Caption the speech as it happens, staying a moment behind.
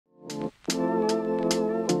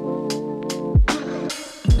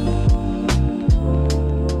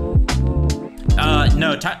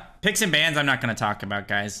picks and bans I'm not going to talk about,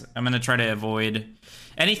 guys. I'm going to try to avoid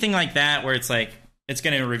anything like that where it's like it's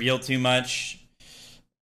going to reveal too much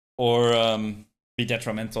or be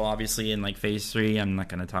detrimental, obviously, in like phase 3. I'm not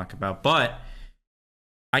going to talk about, but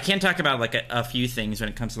I can talk about like a few things when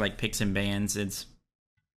it comes to like picks and bans.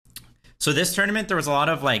 So this tournament, there was a lot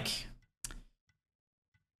of like,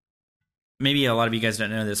 maybe a lot of you guys don't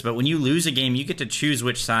know this, but when you lose a game, you get to choose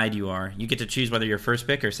which side you are. You get to choose whether you're first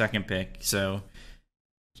pick or second pick. So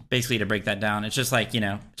basically, to break that down, it's just like,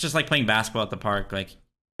 it's just like playing basketball at the park. Like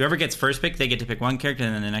whoever gets first pick, they get to pick one character,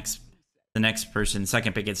 and then the next person,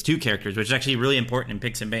 second pick, gets 2 characters, which is actually really important in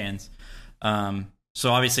picks and bans. So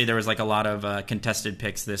obviously there was like a lot of contested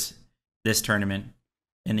picks this tournament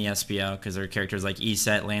in the SPL because there are characters like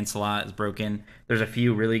Eset, Lancelot is broken. There's a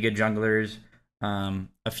few really good junglers.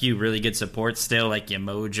 A few really good supports still, like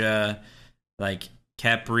Yamoja, like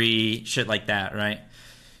Kepri, shit like that, right?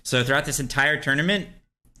 So throughout this entire tournament,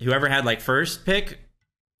 whoever had like first pick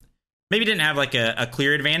maybe didn't have like a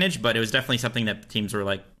clear advantage, but it was definitely something that teams were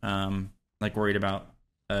like worried about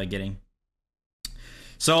getting.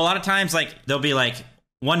 So a lot of times, like there'll be like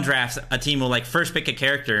one draft, a team will like first pick a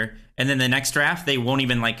character, and then the next draft they won't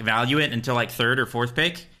even like value it until like third or fourth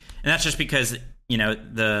pick, and that's just because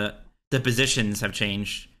the positions have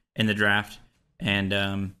changed in the draft,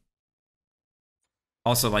 and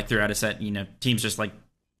also like throughout a set, teams just like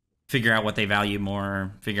figure out what they value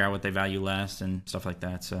more, figure out what they value less, and stuff like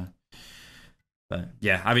that. So, but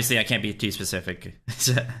yeah, obviously I can't be too specific.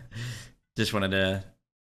 Just wanted to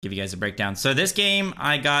give you guys a breakdown. So this game,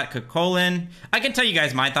 I got Kokolin. I can tell you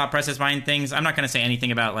guys my thought process behind things. I'm not going to say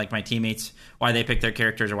anything about like my teammates, why they pick their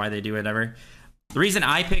characters or why they do whatever. The reason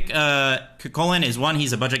I pick Kokolin is, one,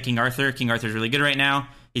 he's a budget King Arthur. King Arthur's really good right now.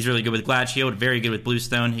 He's really good with Glad Shield, very good with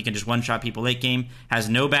Bluestone. He can just one-shot people late game, has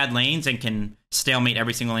no bad lanes, and can stalemate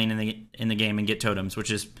every single lane in the game and get totems,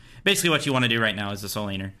 which is basically what you want to do right now as a soul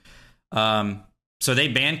laner. So they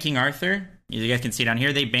banned King Arthur. You guys can see down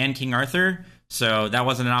here, they banned King Arthur, so that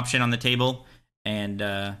wasn't an option on the table. And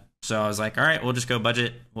so I was like, all right, we'll just go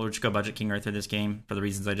budget King Arthur this game for the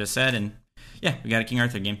reasons I just said, and yeah, we got a King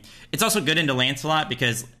Arthur game. It's also good into Lancelot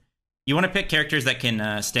because you want to pick characters that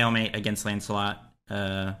can stalemate against Lancelot,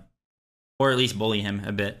 or at least bully him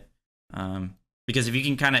a bit. Because if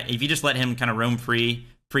you just let him kind of roam free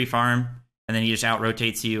farm, and then he just out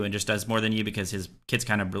rotates you and just does more than you because his kit's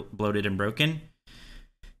kind of bloated and broken,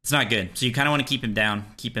 it's not good. So you kind of want to keep him down,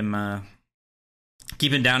 keep him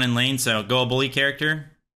down in lane. So go a bully character.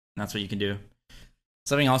 That's what you can do.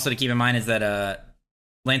 Something also to keep in mind is that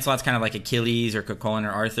Lancelot's kind of like Achilles or Kokolin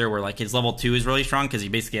or Arthur, where like his level 2 is really strong because he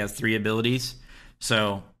basically has 3 abilities.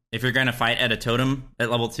 So if you're going to fight at a totem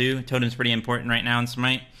at level 2, totem's pretty important right now in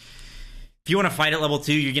Smite. If you want to fight at level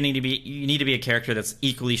 2, you need to be a character that's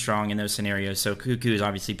equally strong in those scenarios. So Cuckoo is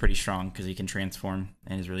obviously pretty strong because he can transform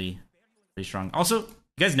and is really pretty strong. Also,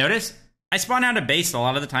 you guys notice I spawn out of base a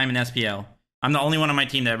lot of the time in SPL. I'm the only one on my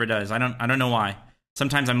team that ever does. I don't know why.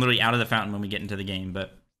 Sometimes I'm literally out of the fountain when we get into the game,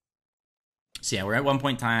 but so yeah, we're at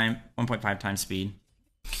 1.5 times speed.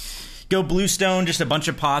 Go Bluestone, just a bunch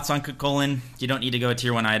of pots on Kokolin. You don't need to go a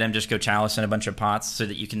tier 1 item, just go Chalice and a bunch of pots so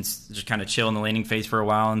that you can just kind of chill in the laning phase for a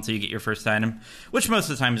while until you get your first item, which most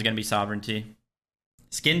of the time is going to be Sovereignty.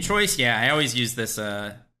 Skin choice, yeah, I always use this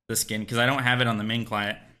skin because I don't have it on the main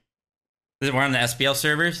client. We're on the SPL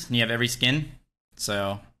servers, and you have every skin,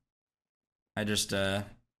 so I just like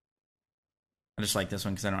this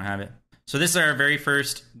one because I don't have it. So this is our very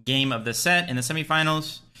first game of the set in the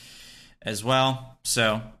semifinals as well.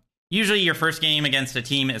 So usually your first game against a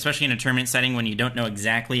team, especially in a tournament setting when you don't know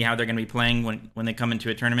exactly how they're going to be playing when they come into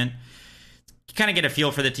a tournament, you kind of get a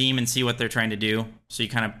feel for the team and see what they're trying to do. So you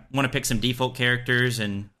kind of want to pick some default characters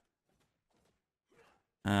and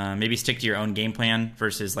maybe stick to your own game plan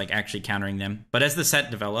versus like actually countering them. But as the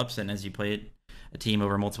set develops and as you play a team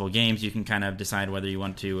over multiple games, you can kind of decide whether you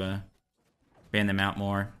want to ban them out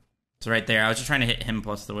more. So right there, I was just trying to hit him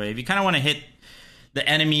plus the wave. You kind of want to hit the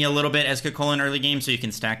enemy a little bit as Kokolin early game so you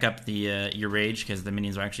can stack up the your rage because the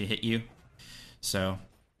minions will actually hit you. So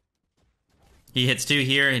he hits 2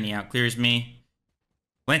 here and he outclears me.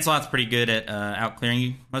 Lancelot's pretty good at outclearing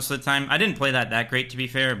you most of the time. I didn't play that great to be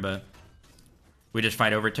fair, but we just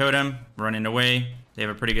fight over totem, running away. They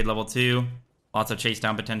have a pretty good level 2, lots of chase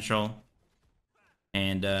down potential.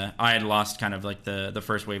 And I had lost kind of like the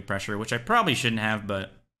first wave pressure, which I probably shouldn't have,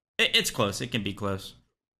 but it's close. It can be close.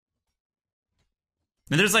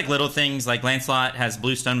 And there's like little things, like Lancelot has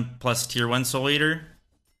Bluestone plus tier 1 Soul Eater.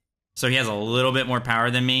 So he has a little bit more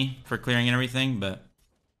power than me for clearing and everything, but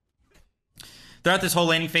throughout this whole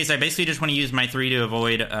laning phase, I basically just want to use my 3 to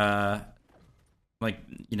avoid the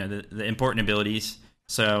important abilities.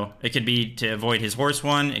 So it could be to avoid his horse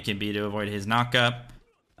one. It could be to avoid his knockup.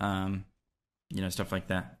 You know, stuff like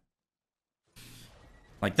that.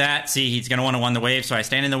 Like that. See, he's going to want to win the wave, so I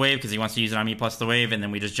stand in the wave because he wants to use it on me plus the wave, and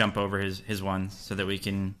then we just jump over his ones so that we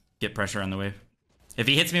can get pressure on the wave. If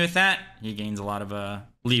he hits me with that, he gains a lot of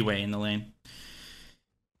leeway in the lane.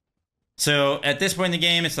 So at this point in the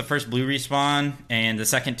game, it's the first blue respawn and the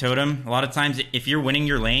second totem. A lot of times, if you're winning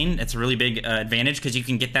your lane, it's a really big advantage because you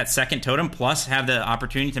can get that second totem plus have the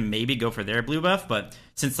opportunity to maybe go for their blue buff. But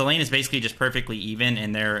since the lane is basically just perfectly even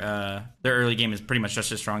and their early game is pretty much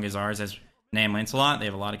just as strong as ours as Nam Lancelot, they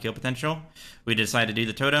have a lot of kill potential. We decide to do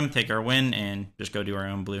the totem, take our win, and just go do our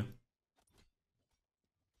own blue.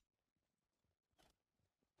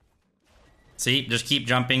 See, just keep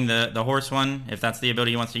jumping the horse one, if that's the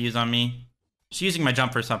ability he wants to use on me. Just using my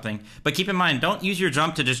jump for something. But keep in mind, don't use your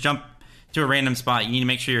jump to just jump to a random spot. You need to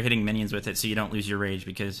make sure you're hitting minions with it so you don't lose your rage,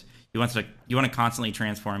 because you want to constantly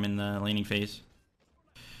transform in the laning phase.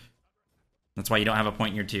 That's why you don't have a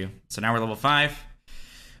point in your 2. So now we're level 5.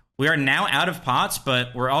 We are now out of pots,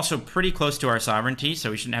 but we're also pretty close to our sovereignty,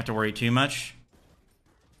 so we shouldn't have to worry too much.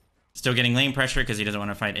 Still getting lane pressure because he doesn't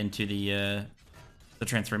want to fight into the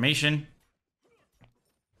transformation.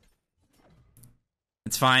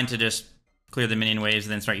 It's fine to just clear the minion waves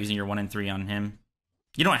and then start using your 1 and 3 on him.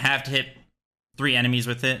 You don't have to hit 3 enemies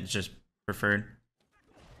with it. It's just preferred.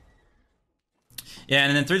 Yeah,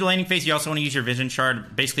 and then through the laning phase, you also want to use your vision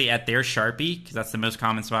shard basically at their Sharpie, because that's the most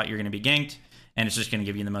common spot you're going to be ganked, and it's just going to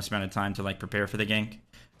give you the most amount of time to like prepare for the gank.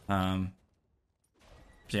 So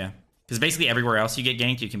yeah, because basically everywhere else you get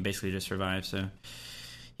ganked, you can basically just survive. So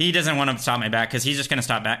he doesn't want to stop my back because he's just going to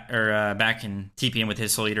stop back or back and TP in with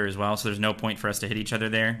his Soul Eater as well. So there's no point for us to hit each other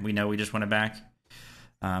there. We know we just want to back.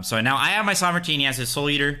 So now I have my sovereignty and he has his Soul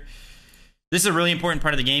Eater. This is a really important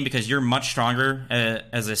part of the game because you're much stronger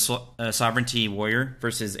as a sovereignty warrior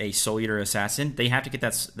versus a Soul Eater assassin. They have to get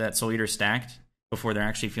that Soul Eater stacked before they're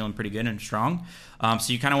actually feeling pretty good and strong.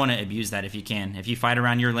 So you kind of want to abuse that if you can. If you fight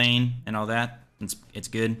around your lane and all that, it's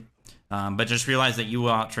good. But just realize that you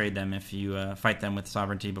will outtrade them if you fight them with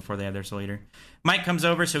sovereignty before they have their Soul Eater. Mike comes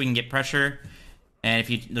over so we can get pressure. And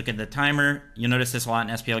if you look at the timer, you'll notice this a lot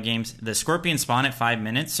in SPL games. The Scorpions spawn at 5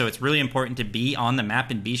 minutes, so it's really important to be on the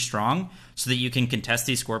map and be strong so that you can contest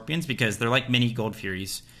these Scorpions because they're like mini Gold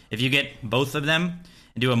Furies. If you get both of them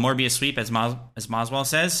and do a Morbius sweep, as Moswell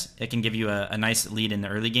says, it can give you a nice lead in the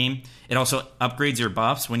early game. It also upgrades your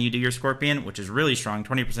buffs when you do your Scorpion, which is really strong,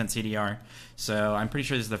 20% CDR. So I'm pretty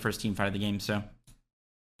sure this is the first team fight of the game. So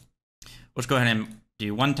let's go ahead and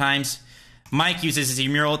do 1 times. Mike uses his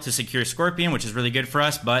E-Mural to secure Scorpion, which is really good for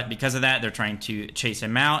us, but because of that, they're trying to chase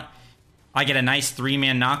him out. I get a nice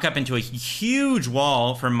 3-man knock-up into a huge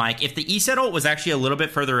wall from Mike. If the E-Settle was actually a little bit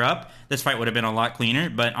further up, this fight would have been a lot cleaner,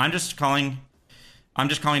 but I'm just calling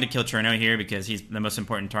to kill Cherno here because he's the most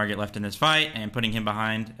important target left in this fight, and putting him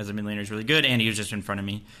behind as a mid laner is really good, and he was just in front of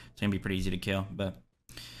me. It's going to be pretty easy to kill, but...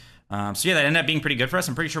 so yeah, that ended up being pretty good for us.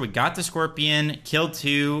 I'm pretty sure we got the Scorpion, killed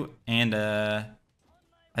 2, and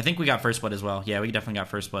I think we got first blood as well. Yeah, we definitely got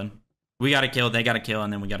first blood. We got a kill, they got a kill,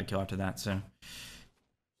 and then we got a kill after that, so...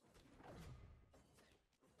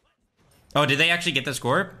 Oh, did they actually get the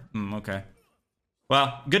Scorp? Okay.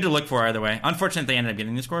 Well, good to look for either way. Unfortunate they ended up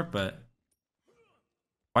getting the Scorp, but...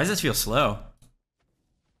 Why does this feel slow?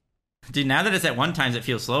 Dude, now that it's at 1 times, it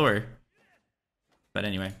feels slower. But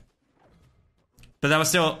anyway. But that was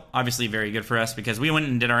still obviously very good for us because we went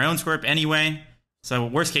and did our own Scorp anyway. So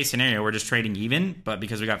worst case scenario, we're just trading even. But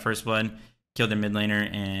because we got first blood, killed the mid laner,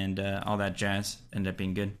 and all that jazz, ended up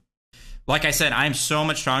being good. Like I said, I'm so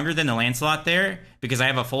much stronger than the Lancelot there because I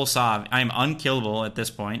have a full Sov. I'm unkillable at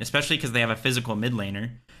this point, especially because they have a physical mid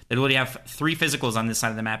laner. They literally have 3 physicals on this side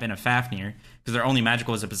of the map and a Fafnir because their only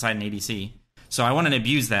magical is a Poseidon ADC. So I want to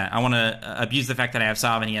abuse that. I want to abuse the fact that I have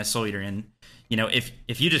Sov and he has Soul Eater. And, you know,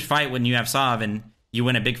 if you just fight when you have Sov and you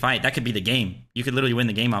win a big fight, that could be the game. You could literally win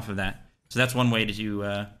the game off of that. So that's one way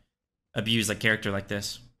to abuse a character like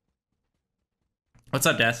this. What's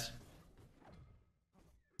up, Des?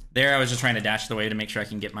 There, I was just trying to dash the way to make sure I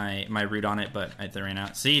can get my root on it, but I ran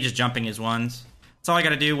out. See, just jumping his ones. That's all I got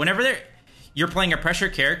to do. Whenever you're playing a pressure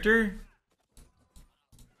character...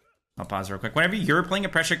 I'll pause real quick. Whenever you're playing a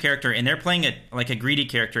pressure character and they're playing a greedy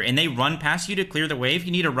character and they run past you to clear the wave,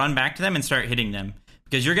 you need to run back to them and start hitting them.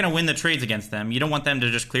 Because you're going to win the trades against them. You don't want them to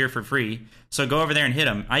just clear for free. So go over there and hit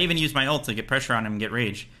them. I even use my ult to get pressure on him and get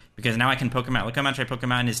rage. Because now I can poke him out. Look how much I poke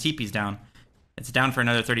him out and his TP's down. It's down for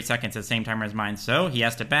another 30 seconds at the same time as mine. So he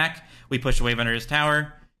has to back. We push a wave under his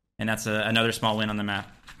tower. And that's another small win on the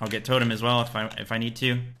map. I'll get totem as well if I need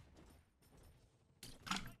to.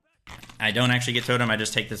 I don't actually get totem. I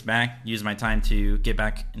just take this back, use my time to get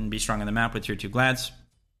back and be strong on the map with tier 2 Glads.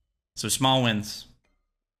 So small wins.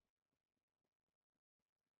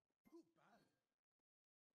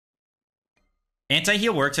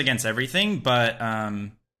 Anti-heal works against everything, but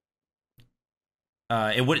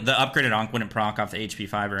it would the upgraded Ankh wouldn't proc off the HP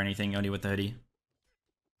 5 or anything, only with the hoodie.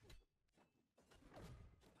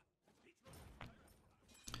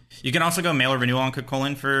 You can also go Mail or Renewal on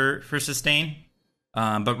Colon for sustain.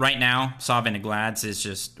 But right now, Sov into Glads is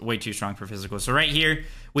just way too strong for physical. So right here,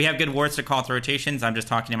 we have good wards to call to rotations. I'm just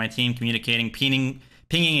talking to my team, communicating,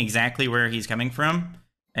 pinging exactly where he's coming from.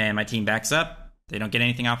 And my team backs up. They don't get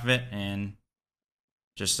anything off of it. And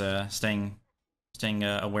just staying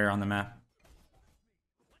aware on the map.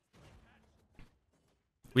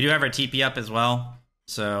 We do have our TP up as well.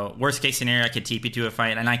 So worst case scenario, I could TP to a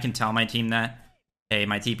fight. And I can tell my team that. Hey,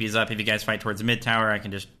 my TP is up. If you guys fight towards the mid tower, I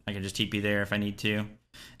can just TP there if I need to.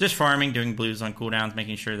 Just farming, doing blues on cooldowns,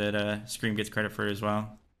 making sure that Scream gets credit for it as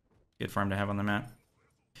well. Good farm to have on the map.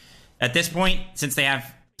 At this point, since they have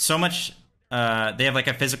so much, they have like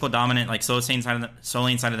a physical dominant, like solo lane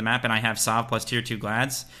side of the map, and I have Sov plus tier 2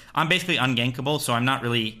 Glads. I'm basically ungankable, so I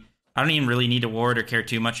don't even really need to ward or care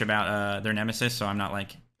too much about their nemesis. So I'm not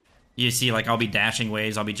like, you see, like I'll be dashing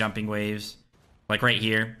waves, I'll be jumping waves, like right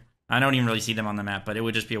here. I don't even really see them on the map, but it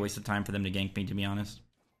would just be a waste of time for them to gank me, to be honest.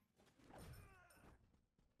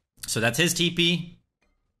 So that's his TP.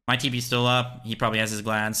 My TP's still up. He probably has his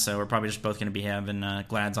Glads, so we're probably just both going to be having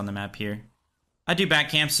Glads on the map here. I do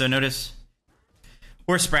back camp, so notice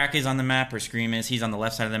where Sprack is on the map, where Scream is. He's on the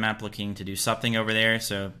left side of the map looking to do something over there.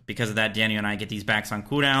 So because of that, Daniel and I get these backs on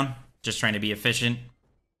cooldown, just trying to be efficient.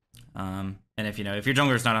 And if your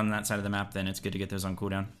jungler's not on that side of the map, then it's good to get those on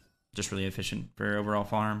cooldown. Just really efficient for overall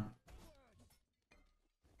farm.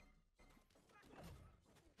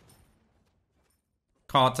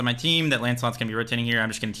 Call it to my team that Lancelot's going to be rotating here. I'm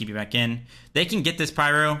just going to TP back in. They can get this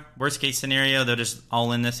pyro. Worst case scenario, they'll just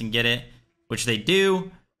all in this and get it, which they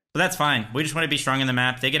do. So that's fine. We just want to be strong in the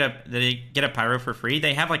map. They get a pyro for free.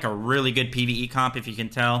 They have like a really good PvE comp, if you can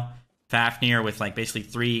tell. Fafnir with like basically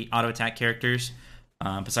 3 auto attack characters.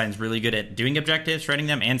 Poseidon's really good at doing objectives, shredding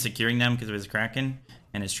them, and securing them because of his Kraken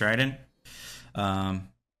and his Trident. So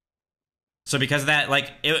because of that,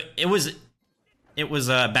 like it was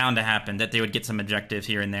bound to happen that they would get some objectives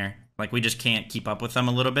here and there. Like, we just can't keep up with them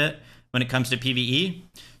a little bit when it comes to PvE.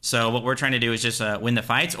 So what we're trying to do is just win the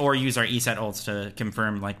fights or use our ESET ults to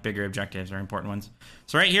confirm, like, bigger objectives or important ones.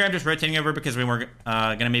 So right here, I'm just rotating over because we were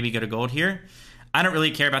going to maybe go to gold here. I don't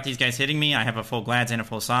really care about these guys hitting me. I have a full Glads and a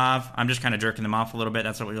full Sov. I'm just kind of jerking them off a little bit.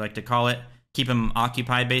 That's what we like to call it. Keep them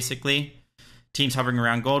occupied, basically. Teams hovering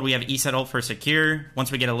around gold. We have ESET ult for secure.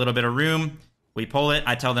 Once we get a little bit of room, we pull it.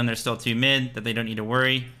 I tell them they're still too mid, that they don't need to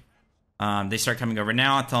worry. They start coming over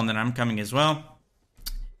now. I tell them that I'm coming as well.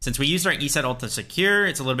 Since we used our ESET ult to secure,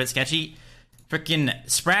 it's a little bit sketchy. Freaking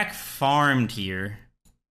Sprack farmed here.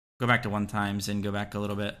 Go back to 1 times and go back a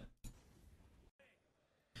little bit.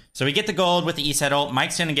 So we get the gold with the ESET ult.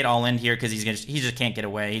 Mike's going to get all in here because he just can't get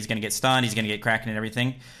away. He's going to get stunned. He's going to get Kraken and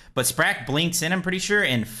everything. But Sprack blinks in, I'm pretty sure,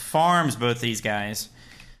 and farms both these guys.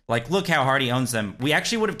 Like, look how hard he owns them. We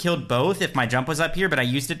actually would have killed both if my jump was up here, but I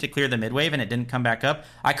used it to clear the mid wave and it didn't come back up.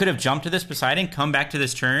 I could have jumped to this Poseidon, come back to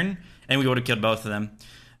this turn, and we would have killed both of them.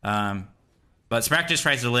 But Sprack just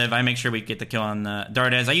tries to live. I make sure we get the kill on the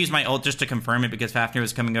Dardes. I used my ult just to confirm it because Fafnir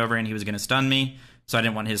was coming over and he was going to stun me. So I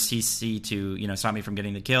didn't want his CC to, stop me from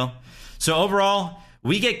getting the kill. So overall,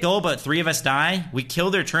 we get gold, but 3 of us die. We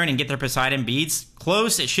kill their turn and get their Poseidon beads.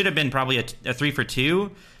 Close. It should have been probably a 3 for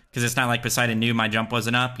 2. Because it's not like Poseidon knew my jump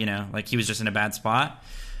wasn't up, like he was just in a bad spot.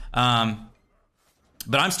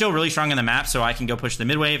 But I'm still really strong on the map, so I can go push the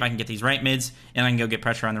mid wave, I can get these right mids, and I can go get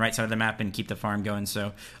pressure on the right side of the map and keep the farm going.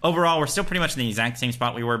 So overall, we're still pretty much in the exact same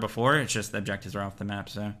spot we were before. It's just the objectives are off the map,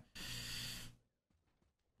 so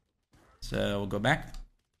we'll go back.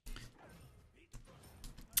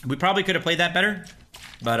 We probably could have played that better,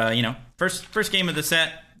 but first game of the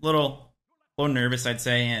set, little nervous, I'd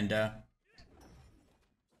say,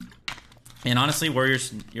 and honestly, Warriors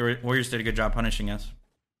did a good job punishing us.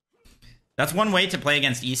 That's one way to play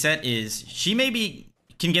against ESET is she maybe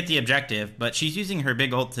can get the objective, but she's using her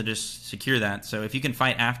big ult to just secure that. So if you can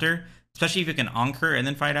fight after, especially if you can onk her and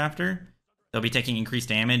then fight after, they'll be taking increased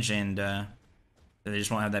damage and they just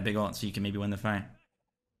won't have that big ult, so you can maybe win the fight.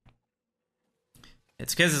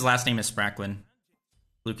 It's because his last name is Spracklin.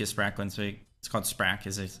 Lucas Spracklin, so it's called Sprack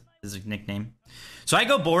is his nickname. So I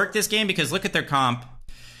go Bork this game because look at their comp.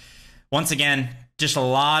 Once again, just a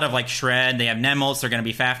lot of like shred. They have Nemults. They're going to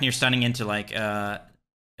be Fafnir stunning into like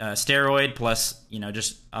steroid plus, you know,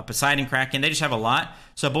 just a Poseidon Kraken. They just have a lot.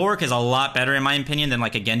 So Bulwark is a lot better, in my opinion, than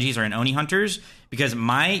like a Genji's or an Oni Hunters, because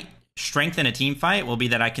my strength in a team fight will be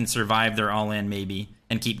that I can survive their all-in maybe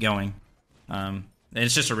and keep going.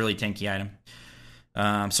 It's just a really tanky item.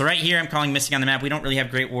 So right here, I'm calling missing on the map. We don't really have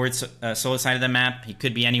great wards solo side of the map. He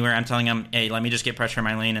could be anywhere. I'm telling him, hey, let me just get pressure in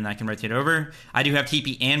my lane and I can rotate over. I do have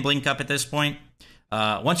TP and Blink up at this point.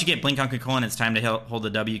 Once you get Blink on Kukulin, it's time to hold the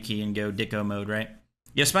W key and go Dicko mode, right?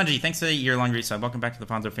 Yo, Spongy, thanks for the year-long resub. Welcome back to the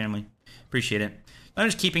Fonzo family. Appreciate it. I'm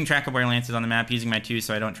just keeping track of where Lance is on the map, using my 2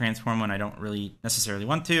 so I don't transform when I don't really necessarily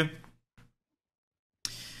want to.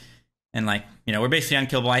 And, like, you know, we're basically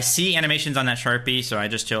unkillable. I see animations on that Sharpie, so I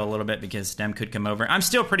just chill a little bit because them could come over. I'm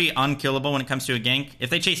still pretty unkillable when it comes to a gank. If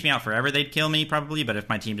they chase me out forever, they'd kill me, probably. But if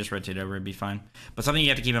my team just rotated over, it'd be fine. But something you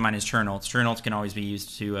have to keep in mind is turn ults. Turn ults can always be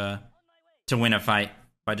used to win a fight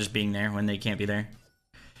by just being there when they can't be there.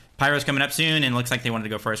 Pyro's coming up soon, and looks like they wanted to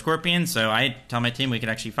go for a Scorpion, so I tell my team we could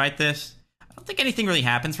actually fight this. I don't think anything really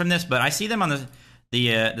happens from this, but I see them on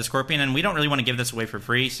the Scorpion, and we don't really want to give this away for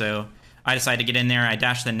free, so I decided to get in there. I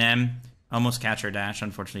dashed the Nem. Almost catch her dash.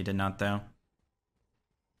 Unfortunately, did not, though.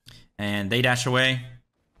 And they dash away.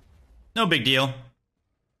 No big deal.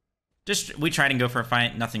 Just, we tried and go for a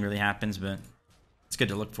fight. Nothing really happens, but it's good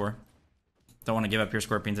to look for. Don't want to give up your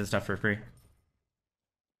Scorpions and stuff for free.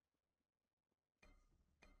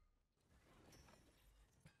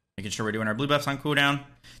 Making sure we're doing our blue buffs on cooldown.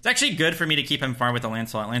 It's actually good for me to keep him far with the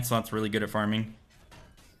Lancelot. Lancelot's really good at farming.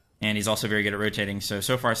 And he's also very good at rotating, so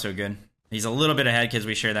far so good. He's a little bit ahead because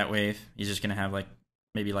we share that wave. He's just going to have, like,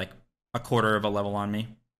 maybe, like, a quarter of a level on me.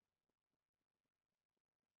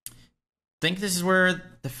 Think this is where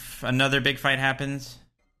another big fight happens.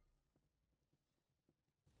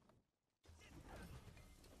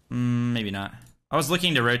 Maybe not. I was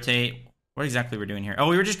looking to rotate. What exactly we're doing here? Oh,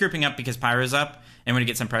 we were just grouping up because Pyro's up, and we're going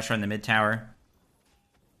to get some pressure on the mid tower.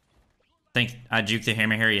 Think I juked the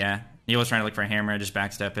hammer here, yeah. Neil was trying to look for a hammer, I just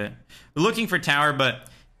backstep it. We're looking for tower, but...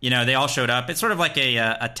 You know, they all showed up. It's sort of like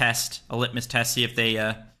a test, a litmus test. See if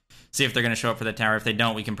they're going to show up for the tower. If they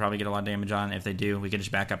don't, we can probably get a lot of damage on. If they do, we can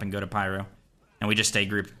just back up and go to Pyro. And we just stay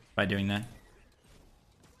grouped by doing that.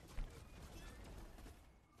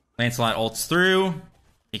 Lancelot ults through.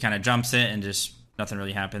 He kind of jumps it and just nothing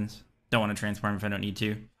really happens. Don't want to transform if I don't need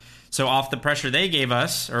to. So off the pressure they gave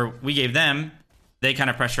us, or we gave them, they kind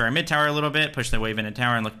of pressure our mid tower a little bit, push the wave into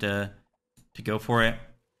tower and look to go for it.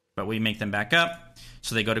 But we make them back up.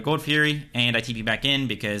 So they go to Gold Fury, and I TP back in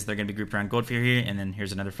because they're going to be grouped around Gold Fury here, and then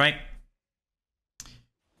here's another fight.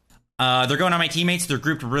 They're going on my teammates. They're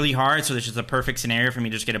grouped really hard, so this is a perfect scenario for me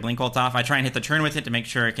to just get a Blink ult off. I try and hit the turn with it to make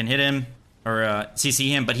sure I can hit him, or CC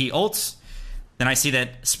him, but he ults. Then I see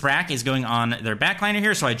that Sprack is going on their backliner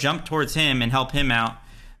here, so I jump towards him and help him out.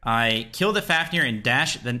 I kill the Fafnir and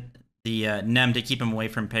dash the Nem to keep him away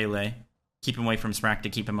from Pele. Keep him away from Sprack to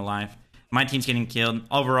keep him alive. My team's getting killed.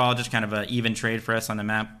 Overall, just kind of an even trade for us on the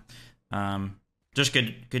map. Just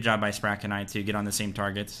good job by Sprack and I to get on the same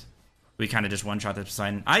targets. We kind of just one-shot the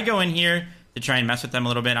Poseidon. I go in here to try and mess with them a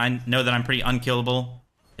little bit. I know that I'm pretty unkillable.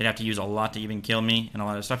 They'd have to use a lot to even kill me, and a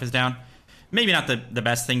lot of stuff is down. Maybe not the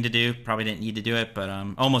best thing to do. Probably didn't need to do it, but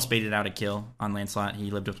almost baited out a kill on Lancelot. He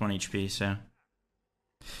lived with 1 HP, so...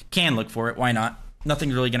 Can look for it. Why not?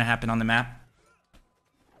 Nothing's really going to happen on the map.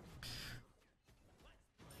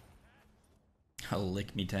 A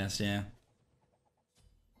lick me test, yeah.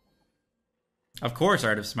 Of course,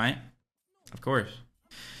 Art of Smite. Of course.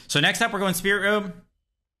 So next up, we're going Spirit Robe.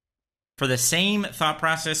 For the same thought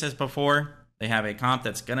process as before, they have a comp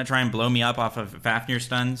that's going to try and blow me up off of Fafnir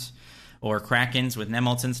stuns or Krakens with Nem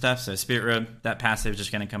ults and stuff. So Spirit Robe, that passive is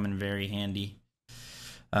just going to come in very handy.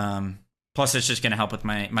 Plus, it's just going to help with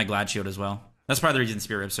my Glad Shield as well. That's part of the reason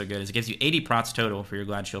Spirit Robe's so good, is it gives you 80 procs total for your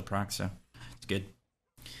Glad Shield proc, so it's good.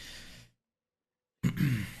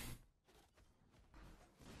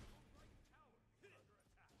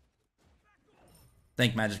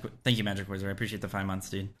 Thank you, Magic Wizard. I appreciate the 5 months,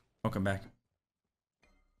 dude. Welcome back.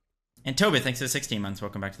 And Tobit, thanks for the 16 months.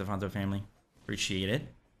 Welcome back to the Fonzo family. Appreciate it.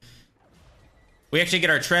 We actually get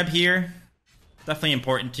our Treb here. Definitely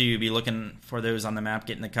important to be looking for those on the map,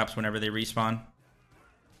 getting the cups whenever they respawn.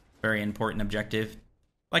 Very important objective.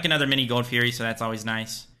 Like another mini Gold Fury, so that's always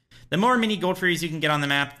nice. The more mini Gold Furies you can get on the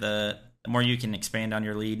map, the more you can expand on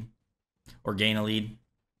your lead or gain a lead.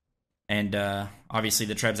 And obviously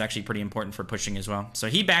the Treb's actually pretty important for pushing as well. So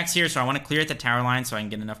he backs here, so I want to clear at the tower line so I can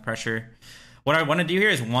get enough pressure. What I want to do here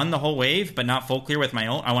is 1 the whole wave, but not full clear with my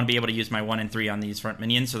ult. I want to be able to use my 1 and 3 on these front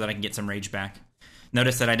minions so that I can get some rage back.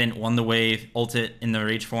 Notice that I didn't 1 the wave, ult it in the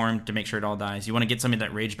rage form to make sure it all dies. You want to get some of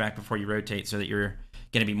that rage back before you rotate so that you're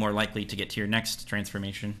going to be more likely to get to your next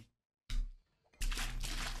transformation.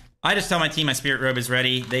 I just tell my team my Spirit Robe is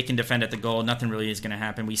ready. They can defend at the gold. Nothing really is going to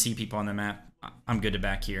happen. We see people on the map. I'm good to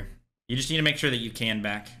back here. You just need to make sure that you can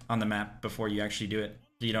back on the map before you actually do it,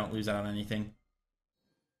 so you don't lose out on anything.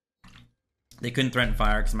 They couldn't threaten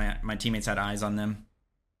fire because my teammates had eyes on them.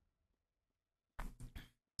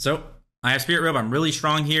 So, I have Spirit Robe. I'm really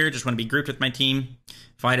strong here. Just want to be grouped with my team.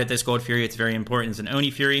 Fight at this Gold Fury. It's very important. It's an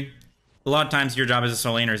Oni Fury. A lot of times your job as a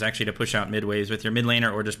solo laner is actually to push out mid waves with your mid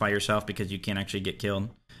laner or just by yourself because you can't actually get killed.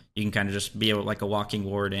 You can kind of just be like a walking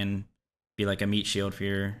ward and be like a meat shield for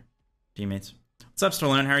your teammates. What's up,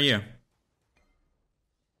 Stallone? How are you?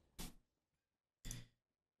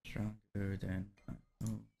 Stronger than...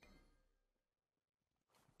 Oh.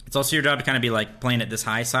 It's also your job to kind of be like playing at this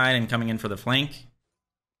high side and coming in for the flank.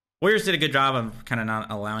 Warriors did a good job of kind of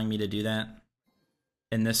not allowing me to do that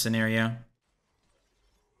in this scenario.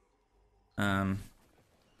 But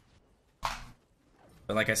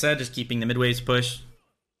like I said, just keeping the mid waves pushed,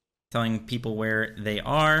 telling people where they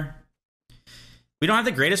are. We don't have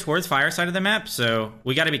the greatest Horde's fire side of the map, so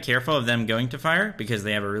we got to be careful of them going to fire because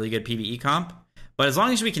they have a really good PvE comp. But as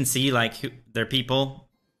long as we can see like their people,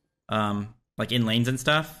 like in lanes and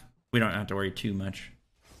stuff, we don't have to worry too much.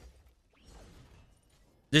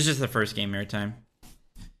 This is just the first game, Maritime.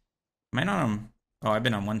 Am I not on? Oh, I've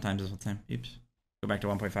been on 1 time this whole time. Oops. Go back to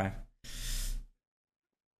 1.5.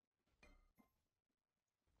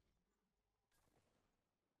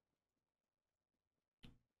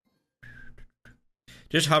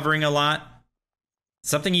 Just hovering a lot.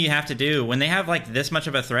 Something you have to do when they have like this much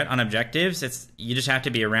of a threat on objectives, you just have to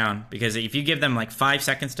be around, because if you give them like 5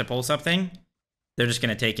 seconds to pull something, they're just going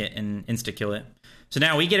to take it and insta kill it. So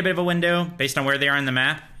now we get a bit of a window based on where they are in the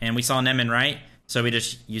map, and we saw Nemen right, so we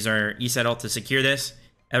just use our ESET ult to secure this.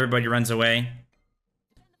 Everybody runs away.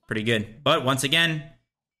 Pretty good. But once again,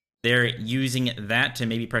 they're using that to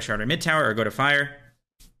maybe pressure out our mid tower or go to fire.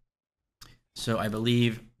 So I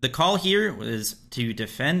believe the call here was to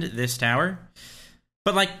defend this tower,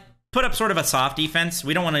 but like put up sort of a soft defense.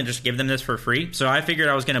 We don't want to just give them this for free. So I figured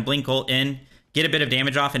I was going to blink ult in, get a bit of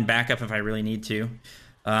damage off, and back up if I really need to.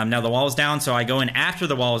 Now the wall is down, so I go in after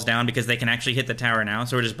the wall is down because they can actually hit the tower now.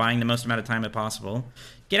 So we're just buying the most amount of time as possible.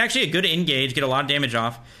 Get actually a good engage, get a lot of damage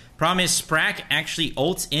off. Problem is Sprack actually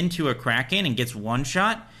ults into a Kraken and gets one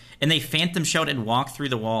shot, and they Phantom Shelled and walk through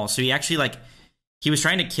the wall. So he actually like... He was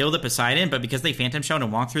trying to kill the Poseidon, but because they Phantom Shelled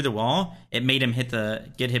and walked through the wall, it made him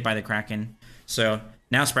get hit by the Kraken. So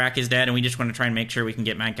now Sprack is dead, and we just want to try and make sure we can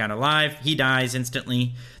get Mankind alive. He dies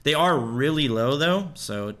instantly. They are really low, though,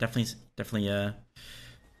 so definitely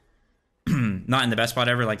not in the best spot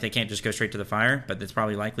ever. Like, they can't just go straight to the fire, but it's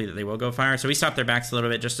probably likely that they will go fire. So we stop their backs a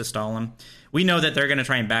little bit just to stall them. We know that they're going to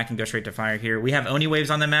try and back and go straight to fire here. We have Oni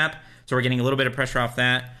waves on the map, so we're getting a little bit of pressure off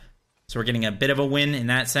that. So we're getting a bit of a win in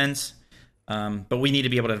that sense. But we need to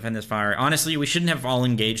be able to defend this fire. Honestly, we shouldn't have all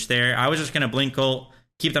engaged there. I was just going to blink ult,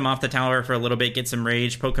 keep them off the tower for a little bit, get some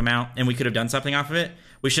rage, poke them out, and we could have done something off of it.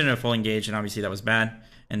 We shouldn't have full engaged, and obviously that was bad.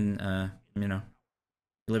 And, you know,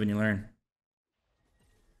 you live and you learn.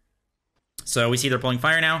 So we see they're pulling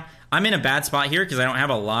fire now. I'm in a bad spot here because I don't have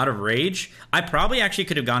a lot of rage. I probably actually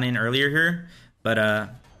could have gone in earlier here, but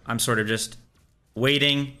I'm sort of just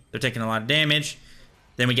waiting. They're taking a lot of damage.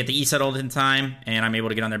 Then we get the ESET ult in time, and I'm able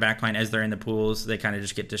to get on their backline as they're in the pools. They kind of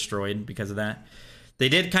just get destroyed because of that. They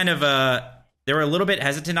did kind of... they were a little bit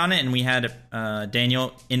hesitant on it, and we had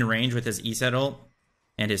Daniel in range with his ESET ult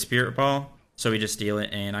and his Spirit Ball, so we just steal it,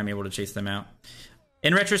 and I'm able to chase them out.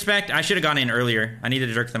 In retrospect, I should have gone in earlier. I needed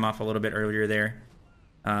to jerk them off a little bit earlier there,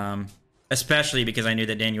 especially because I knew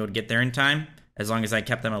that Daniel would get there in time, as long as I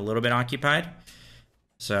kept them a little bit occupied.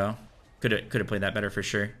 So could have played that better for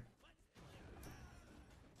sure.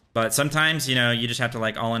 But sometimes, you know, you just have to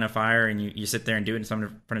like all in a fire, and you sit there and do it in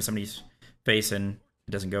front of somebody's face, and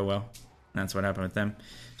it doesn't go well. And that's what happened with them.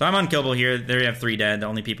 So I'm unkillable here. They have 3 dead, the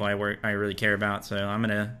only people I really care about. So I'm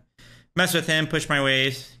gonna mess with him, push my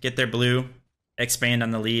ways, get their blue, expand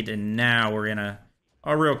on the lead, and now we're in a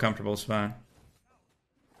real comfortable spot.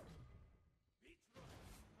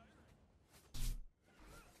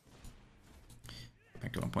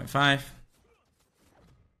 Back to 1.5.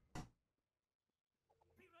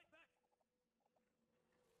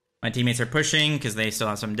 My teammates are pushing because they still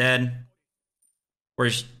have some dead.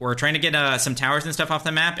 We're trying to get some towers and stuff off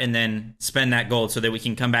the map and then spend that gold so that we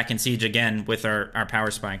can come back and siege again with our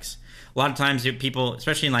power spikes. A lot of times people,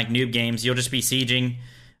 especially in like noob games, you'll just be sieging.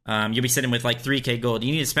 You'll be sitting with like 3k gold.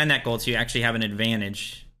 You need to spend that gold so you actually have an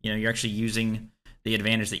advantage. You know, you're actually using the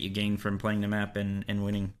advantage that you gain from playing the map and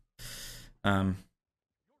winning. So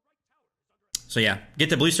yeah,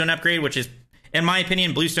 get the bluestone upgrade, which is... In my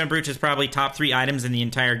opinion, Bluestone Brooch is probably top 3 items in the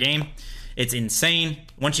entire game. It's insane.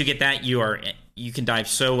 Once you get that, you can dive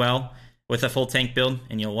so well with a full tank build,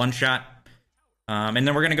 and you'll one-shot. And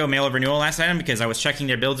then we're going to go Mail of Renewal last item, because I was checking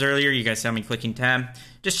their builds earlier. You guys saw me clicking tab.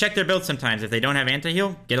 Just check their builds sometimes. If they don't have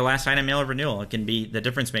anti-heal, get a last item Mail of Renewal. It can be the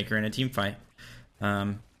difference maker in a team fight.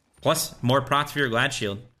 Plus, more procs for your Glad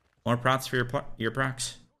Shield. More procs for your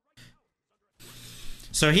procs.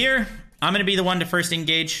 So here, I'm going to be the one to first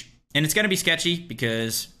engage. And it's going to be sketchy,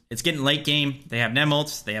 because it's getting late game. They have Nem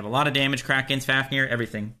ults. They have a lot of damage, Krakens, Fafnir,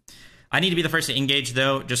 everything. I need to be the first to engage,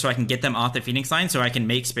 though, just so I can get them off the Phoenix line, so I can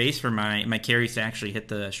make space for my carries to actually hit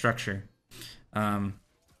the structure.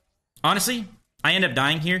 Honestly, I end up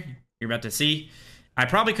dying here. You're about to see. I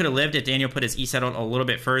probably could have lived if Daniel put his E settled a little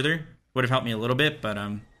bit further. Would have helped me a little bit, but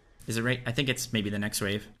is it right? I think it's maybe the next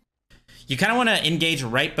wave. You kind of want to engage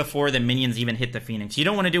right before the minions even hit the Phoenix. You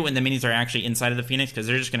don't want to do it when the minions are actually inside of the Phoenix, because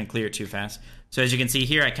they're just going to clear it too fast. So as you can see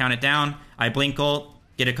here, I count it down. I blink ult,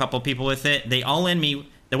 get a couple people with it. They all in me.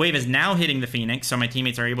 The wave is now hitting the Phoenix, so my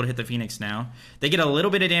teammates are able to hit the Phoenix now. They get a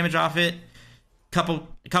little bit of damage off it. A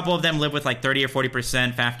couple of them live with like 30 or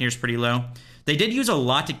 40%. Fafnir's pretty low. They did use a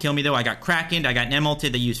lot to kill me, though. I got Krakened. I got Nem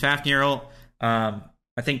ulted. They used Fafnir ult. I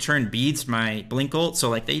think Churn beads my blink ult. So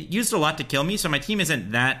like they used a lot to kill me, so my team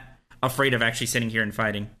isn't that afraid of actually sitting here and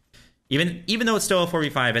fighting. Even though it's still a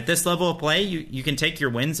 4v5, at this level of play, you can take your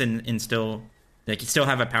wins and still, like, you still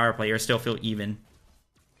have a power play or still feel even.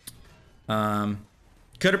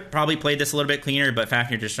 Could have probably played this a little bit cleaner, but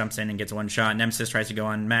Fafnir just jumps in and gets one shot. Nemesis tries to go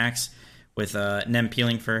on Max with Nem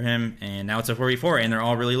peeling for him, and now it's a 4v4, and they're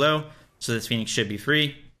all really low, so this Phoenix should be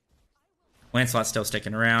free. Lancelot's still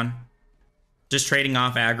sticking around. Just trading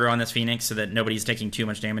off aggro on this Phoenix so that nobody's taking too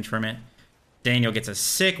much damage from it. Daniel gets a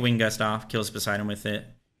sick Wing Gust off, kills Poseidon with it.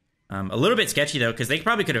 A little bit sketchy, though, because they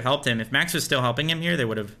probably could have helped him. If Max was still helping him here, they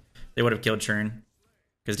would have killed Churn,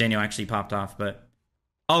 because Daniel actually popped off, but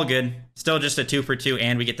all good. Still just a 2 for 2,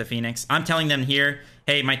 and we get the Phoenix. I'm telling them here,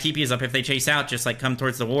 hey, my TP is up. If they chase out, just like come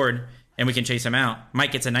towards the ward, and we can chase them out.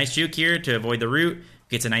 Mike gets a nice juke here to avoid the root.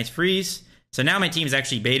 Gets a nice freeze. So now my team is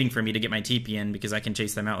actually baiting for me to get my TP in, because I can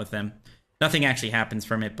chase them out with them. Nothing actually happens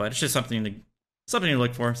from it, but it's just something to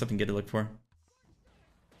look for. Something good to look for.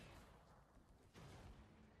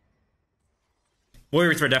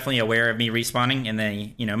 Warriors were definitely aware of me respawning, and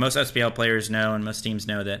they, most SPL players know, and most teams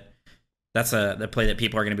know that that's the play that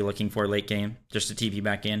people are going to be looking for late game, just to TP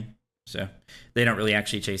back in. So they don't really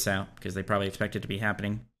actually chase out, because they probably expect it to be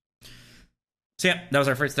happening. So yeah, that was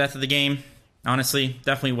our first death of the game. Honestly,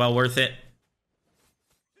 definitely well worth it.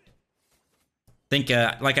 I think,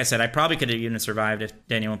 like I said, I probably could have even survived if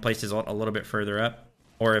Daniel placed his ult a little bit further up,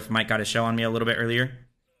 or if Mike got his shell on me a little bit earlier.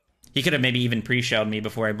 He could have maybe even pre-shelled me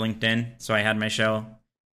before I blinked in, so I had the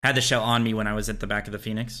shell on me when I was at the back of the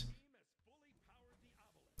Phoenix.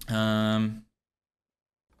 So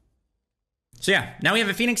yeah, now we have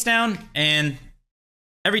a Phoenix down, and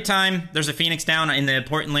every time there's a Phoenix down in the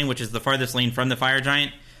important lane, which is the farthest lane from the Fire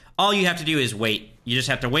Giant, all you have to do is wait. You just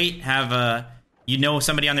have to wait,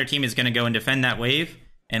 somebody on their team is going to go and defend that wave,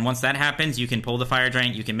 and once that happens, you can pull the Fire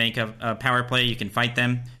Giant, you can make a power play, you can fight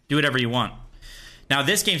them, do whatever you want. Now,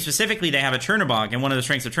 this game specifically, they have a Chernobog, and one of the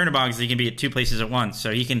strengths of Chernobog is he can be at 2 places at once.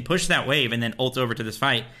 So he can push that wave and then ult over to this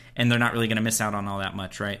fight, and they're not really going to miss out on all that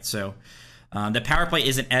much, right? So the power play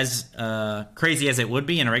isn't as crazy as it would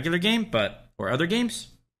be in a regular game, or other games.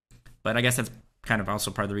 But I guess that's kind of also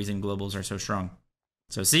part of the reason globals are so strong.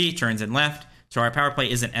 So see, turns in left. So our power play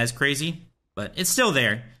isn't as crazy, but it's still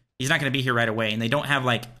there. He's not going to be here right away, and they don't have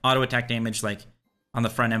like auto attack damage like on the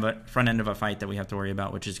front end of a fight that we have to worry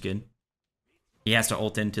about, which is good. He has to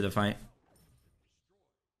ult into the fight,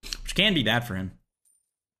 which can be bad for him.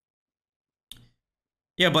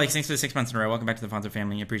 Yeah, Blake, thanks for the 6 months in a row. Welcome back to the Fonzo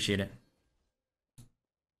family. Appreciate it.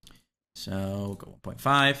 So, go 1.5.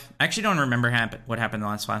 I actually don't remember what happened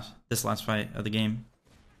this last fight of the game.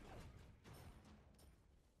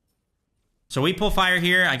 So we pull fire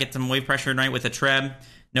here. I get some wave pressure right with a Treb.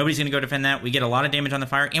 Nobody's going to go defend that. We get a lot of damage on the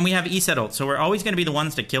fire, and we have E-Set ult, so we're always going to be the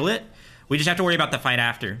ones to kill it. We just have to worry about the fight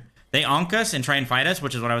after. They onk us and try and fight us,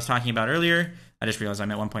 which is what I was talking about earlier. I just realized I'm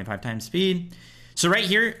at 1.5 times speed. So right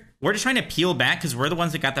here, we're just trying to peel back because we're the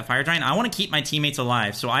ones that got the Fire Giant. I want to keep my teammates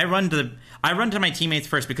alive. So I run to my teammates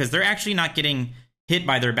first because they're actually not getting hit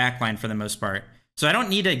by their backline for the most part. So I don't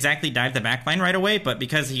need to exactly dive the backline right away, but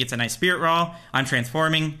because he gets a nice Spirit Raw, I'm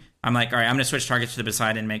transforming. I'm like, all right, I'm going to switch targets to the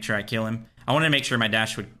side and make sure I kill him. I wanted to make sure my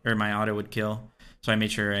dash my auto would kill. So I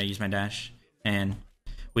made sure I used my dash. And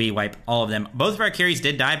we wipe all of them. Both of our carries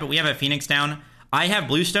did die, but we have a Phoenix down. I have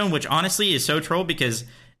Bluestone, which honestly is so troll because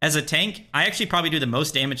as a tank, I actually probably do the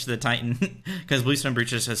most damage to the Titan because Bluestone Breach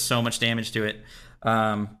just has so much damage to it.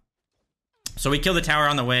 So we kill the tower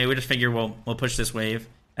on the way. We just figure we'll push this wave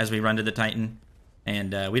as we run to the Titan,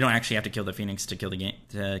 and we don't actually have to kill the Phoenix to kill the game,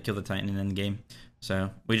 to kill the Titan and end the game.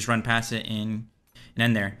 So we just run past it and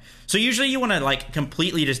end there. So usually you want to like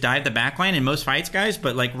completely just dive the backline in most fights, guys.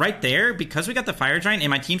 But like right there, because we got the Fire Giant and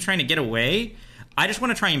my team's trying to get away, I just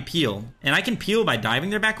want to try and peel. And I can peel by diving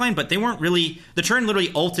their backline, but they weren't really... The turn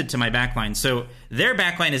literally ulted to my backline. So their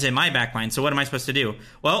backline is in my backline. So what am I supposed to do?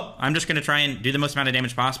 Well, I'm just going to try and do the most amount of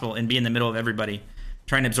damage possible and be in the middle of everybody.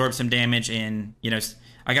 Trying to absorb some damage. And, you know,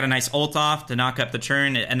 I got a nice ult off to knock up the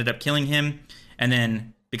turn. It ended up killing him. And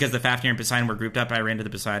then, because the Fafnir and Poseidon were grouped up, I ran to the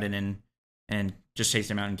Poseidon and just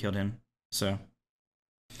chased him out and killed him. So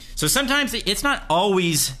sometimes it's not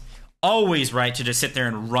always right to just sit there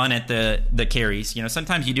and run at the carries. You know,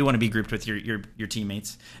 sometimes you do want to be grouped with your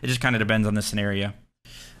teammates. It just kind of depends on the scenario.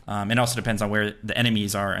 It also depends on where the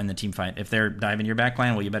enemies are in the team fight. If they're diving your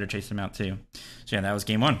backline, well, you better chase them out too. So yeah, that was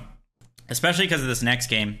game 1. Especially because of this next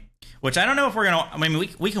game, which I don't know if we're gonna... I mean,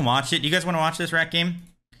 we can watch it. You guys want to watch this rat game?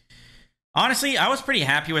 Honestly, I was pretty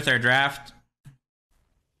happy with our draft.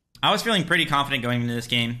 I was feeling pretty confident going into this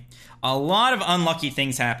game. A lot of unlucky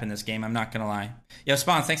things happened this game, I'm not going to lie. Yo,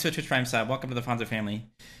 Spawns, thanks for the Twitch Prime sub. Welcome to the Fonzo family.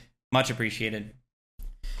 Much appreciated.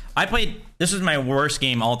 This was my worst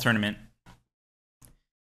game all tournament.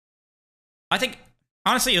 I think,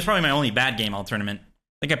 honestly, it was probably my only bad game all tournament. I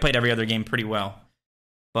think I played every other game pretty well.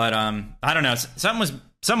 But, I don't know. Something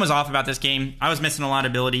was off about this game. I was missing a lot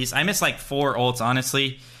of abilities. I missed like 4 ults,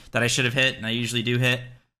 honestly, that I should have hit, and I usually do hit.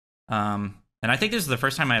 And I think this is the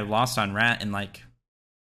first time I lost on Rat in like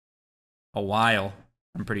a while,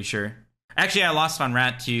 I'm pretty sure. Actually, I lost on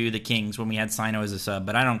Rat to the Kings when we had Sino as a sub,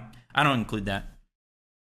 but I don't include that.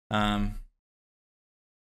 I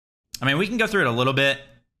mean, we can go through it a little bit.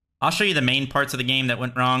 I'll show you the main parts of the game that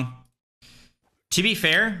went wrong. To be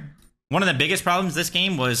fair, one of the biggest problems this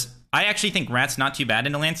game was I actually think Rat's not too bad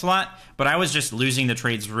into Lancelot, but I was just losing the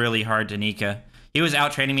trades really hard to Nika. He was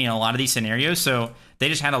out-trading me in a lot of these scenarios, so they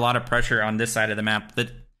just had a lot of pressure on this side of the map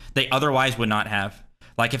that they otherwise would not have.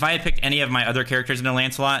 Like, if I had picked any of my other characters into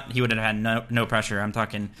Lancelot, he would have had no pressure. I'm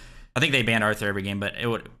talking... I think they banned Arthur every game, but it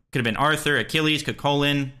could have been Arthur, Achilles,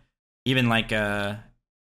 Colin, even like another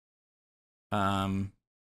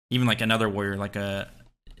warrior, like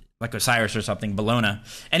Osiris or something, Bellona.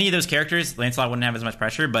 Any of those characters, Lancelot wouldn't have as much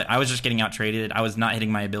pressure, but I was just getting out-traded. I was not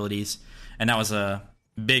hitting my abilities, and that was a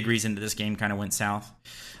big reason that this game kind of went south.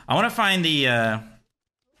 I want to find the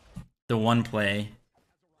one play.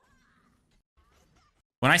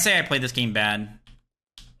 When I say I played this game bad,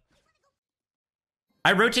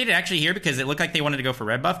 I rotated actually here because it looked like they wanted to go for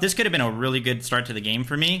red buff. This could have been a really good start to the game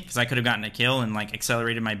for me because I could have gotten a kill and like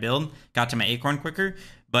accelerated my build, got to my acorn quicker.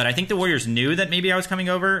 But I think the Warriors knew that maybe I was coming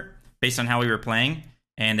over based on how we were playing,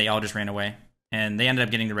 and they all just ran away. And they ended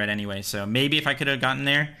up getting the red anyway. So maybe if I could have gotten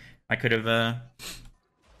there, I could have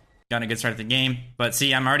gotten a good start at the game. But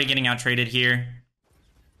see, I'm already getting out-traded here.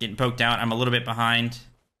 Getting poked out. I'm a little bit behind.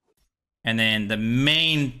 And then the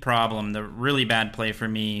main problem, the really bad play for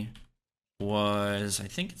me was... I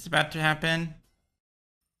think it's about to happen.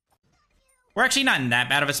 We're actually not in that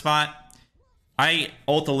bad of a spot. I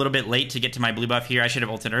ult a little bit late to get to my blue buff here. I should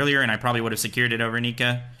have ulted earlier, and I probably would have secured it over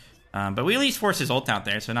Nika. But we at least forced his ult out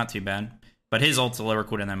there, so not too bad. But his ult's a lower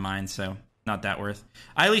cooldown than mine, so not that worth.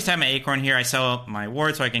 I at least have my acorn here. I sell my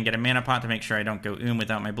ward so I can get a mana pot to make sure I don't go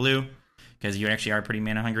without my blue, because you actually are pretty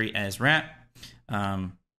mana hungry as Rat.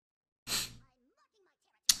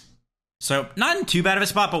 So not in too bad of a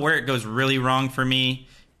spot, but where it goes really wrong for me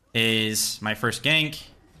is my first gank.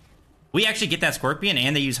 We actually get that Scorpion,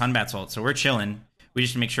 and they use Hunbat's ult, so we're chilling. We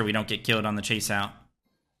just make sure we don't get killed on the chase out.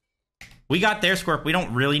 We got their Scorp. We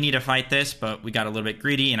don't really need to fight this, but we got a little bit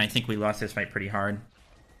greedy, and I think we lost this fight pretty hard.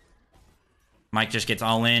 Mike just gets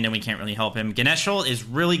all in, and we can't really help him. Ganeshul is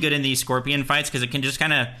really good in these Scorpion fights, because it can just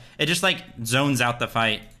kind of... It just, like, zones out the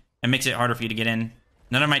fight and makes it harder for you to get in.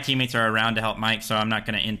 None of my teammates are around to help Mike, so I'm not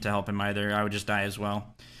going to int to help him either. I would just die as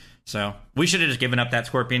well. So we should have just given up that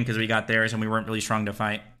Scorpion because we got theirs and we weren't really strong to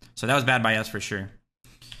fight. So that was bad by us for sure.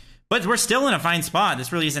 But we're still in a fine spot.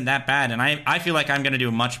 This really isn't that bad. And I feel like I'm going to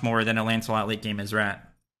do much more than a Lancelot late game as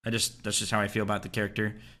Rat. That's just how I feel about the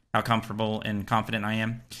character. How comfortable and confident I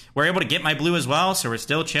am. We're able to get my blue as well, so we're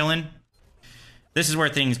still chilling. This is where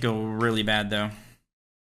things go really bad, though.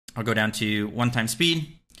 I'll go down to 1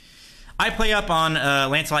 speed. I play up on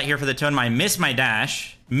Lancelot here for the totem. I miss my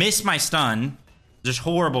dash, miss my stun. Just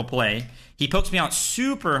horrible play. He pokes me out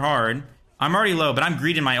super hard. I'm already low, but I'm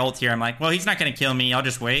greeting my ult here. I'm like, well, he's not going to kill me. I'll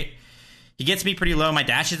just wait. He gets me pretty low. My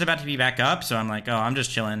dash is about to be back up, so I'm like, oh, I'm just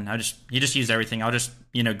chilling. He just used everything. I'll just,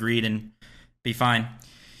 greed and be fine.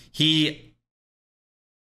 I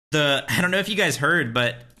don't know if you guys heard,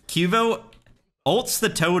 but Cuvo ults the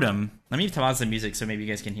totem. Let me pause the music so maybe you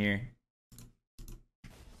guys can hear.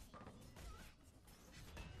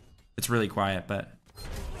 It's really quiet, but...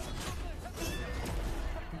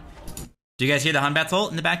 Do you guys hear the Hunbat's ult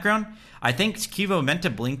in the background? I think Cuvo meant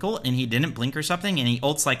to blink ult, and he didn't blink or something, and he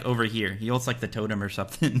ults, like, over here. He ults, like, the totem or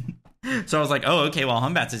something. So I was like, oh, okay, well,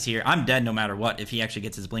 Hunbat's is here. I'm dead no matter what if he actually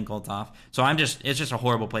gets his blink ult off. So it's just a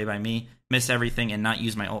horrible play by me. Miss everything and not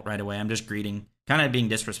use my ult right away. I'm just greeting. Kind of being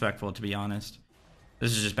disrespectful, to be honest.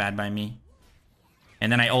 This is just bad by me.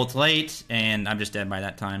 And then I ult late, and I'm just dead by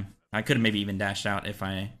that time. I could have maybe even dashed out if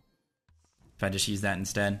I just used that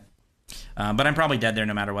instead. But I'm probably dead there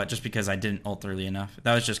no matter what, just because I didn't ult early enough.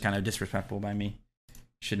 That was just kind of disrespectful by me.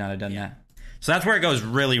 Should not have done that. So that's where it goes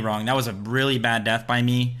really wrong. That was a really bad death by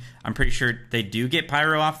me. I'm pretty sure they do get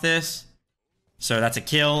pyro off this. So that's a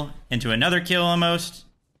kill into another kill almost.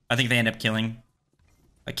 I think they end up killing.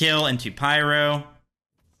 A kill into pyro.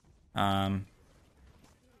 And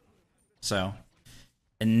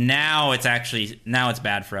now it's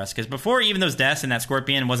bad for us. Because before, even those deaths and that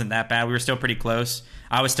Scorpion wasn't that bad. We were still pretty close.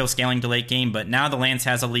 I was still scaling to late game. But now the Lance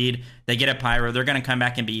has a lead. They get a pyro. They're going to come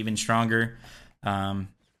back and be even stronger.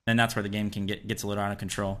 And that's where the game gets a little out of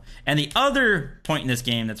control. And the other point in this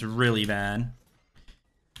game that's really bad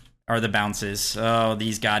are the bounces. Oh,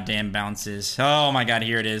 these goddamn bounces. Oh my god,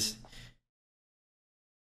 here it is.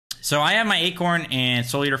 So I have my Acorn and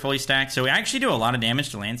Soul Eater fully stacked. So we actually do a lot of damage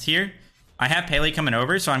to Lance here. I have Pele coming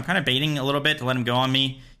over, so I'm kind of baiting a little bit to let him go on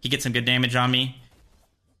me. He gets some good damage on me.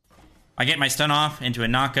 I get my stun off into a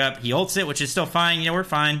knock-up. He ults it, which is still fine. We're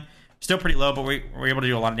fine. Still pretty low, but we're able to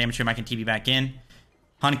do a lot of damage to him. I can TP back in.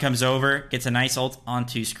 Hun comes over, gets a nice ult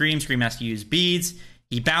onto Scream. Scream has to use beads.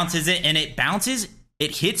 He bounces it, and it bounces.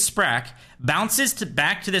 It hits Sprack, bounces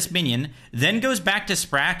back to this minion, then goes back to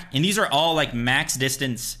Sprack. And these are all like max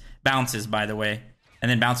distance bounces, by the way. And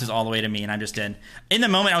then bounces all the way to me, and I'm just dead. In the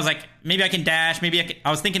moment, I was like, maybe I can dash. I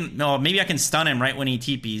was thinking, no, maybe I can stun him right when he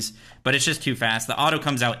TPs. But it's just too fast. The auto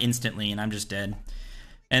comes out instantly, and I'm just dead.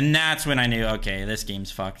 And that's when I knew, okay, this game's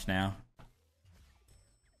fucked now.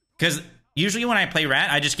 Because usually when I play Rat,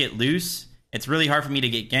 I just get loose. It's really hard for me to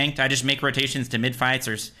get ganked. I just make rotations to mid fights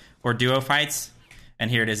or duo fights. And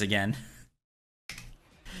here it is again.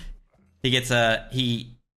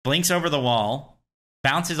 He blinks over the wall,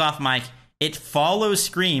 bounces off Mike. It follows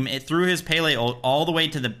Scream. It threw his Pele ult all the way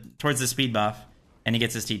towards the speed buff, and he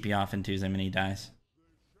gets his TP off into him, and he dies.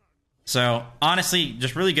 So honestly,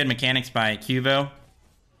 just really good mechanics by Cuvo,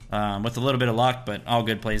 with a little bit of luck, but all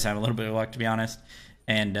good plays have a little bit of luck, to be honest.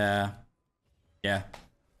 And yeah,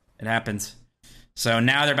 it happens. So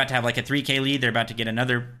now they're about to have like a 3k lead. They're about to get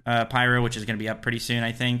another Pyro, which is going to be up pretty soon,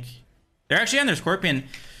 I think. They're actually on their Scorpion.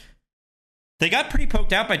 They got pretty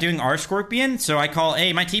poked out by doing our Scorpion, so I call,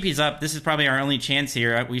 hey, my TP's up. This is probably our only chance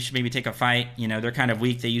here. We should maybe take a fight. They're kind of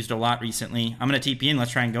weak. They used a lot recently. I'm going to TP in.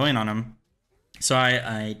 Let's try and go in on them. So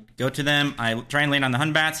I go to them. I try and land on the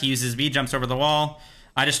Hunbats. He uses V, jumps over the wall.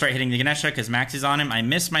 I just start hitting the Ganesha because Max is on him. I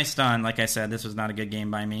miss my stun. Like I said, this was not a good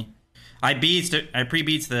game by me. I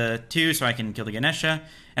pre-beats the 2 so I can kill the Ganesha.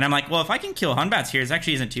 And I'm like, well, if I can kill Hunbats here, it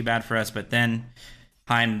actually isn't too bad for us. But then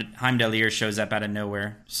Heimdallr shows up out of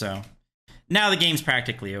nowhere. So now the game's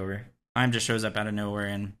practically over. Heim just shows up out of nowhere,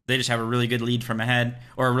 and they just have a really good lead from ahead,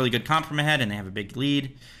 or a really good comp from ahead, and they have a big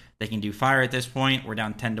lead. They can do fire at this point. We're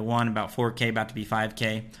down 10-1, about 4k, about to be 5k.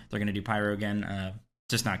 They're going to do pyro again.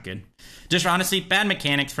 Just not good. Just honestly, bad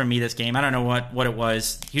mechanics from me this game. I don't know what it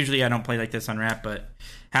was. Usually I don't play like this on Rat, but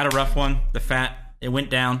had a rough one. It went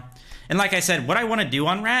down. And like I said, what I want to do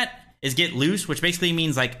on Rat is get loose, which basically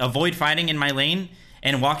means like avoid fighting in my lane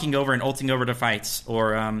and walking over and ulting over to fights,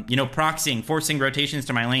 or proxying, forcing rotations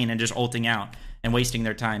to my lane and just ulting out and wasting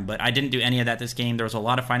their time. But I didn't do any of that this game. There was a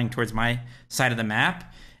lot of fighting towards my side of the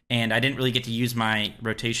map, and I didn't really get to use my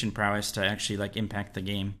rotation prowess to actually like impact the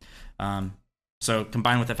game. So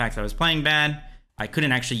combined with the fact that I was playing bad, I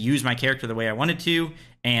couldn't actually use my character the way I wanted to,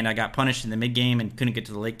 and I got punished in the mid game and couldn't get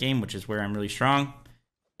to the late game, which is where I'm really strong.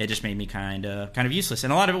 It just made me kind of useless,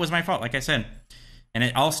 and a lot of it was my fault, like I said. And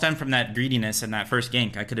it all stemmed from that greediness in that first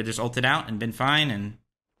gank. I could have just ulted out and been fine, and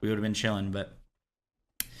we would have been chilling. But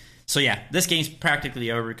so yeah, this game's practically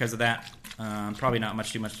over because of that. Probably not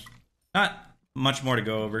much more to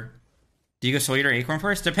go over. Do you go Soul Eater Acorn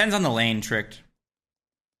first? Depends on the lane, Tricked.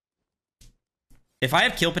 If I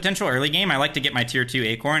have kill potential early game, I like to get my tier 2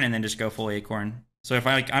 Acorn and then just go full Acorn. So if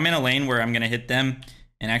I'm in a lane where I'm going to hit them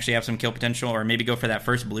and actually have some kill potential, or maybe go for that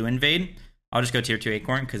first blue invade, I'll just go tier 2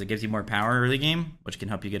 Acorn because it gives you more power early game, which can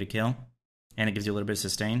help you get a kill. And it gives you a little bit of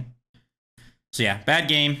sustain. So yeah, bad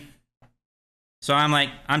game. So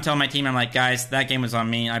I'm telling my team, I'm like, guys, that game was on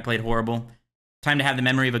me. I played horrible. Time to have the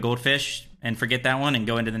memory of a goldfish and forget that one and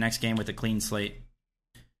go into the next game with a clean slate.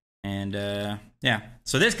 And yeah,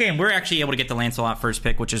 so this game, we're actually able to get the Lancelot first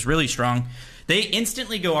pick, which is really strong. They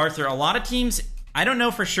instantly go Arthur. A lot of teams, I don't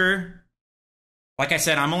know for sure. Like I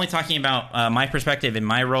said, I'm only talking about my perspective in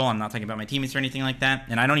my role. I'm not talking about my teammates or anything like that.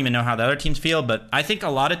 And I don't even know how the other teams feel. But I think a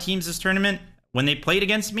lot of teams this tournament, when they played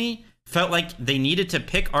against me, felt like they needed to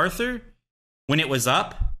pick Arthur when it was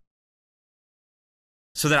up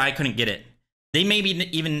so that I couldn't get it. They maybe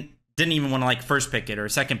didn't even want to like first pick it or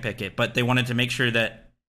second pick it, but they wanted to make sure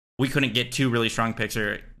that we couldn't get two really strong picks,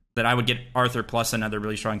 or that I would get Arthur plus another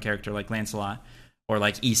really strong character like Lancelot or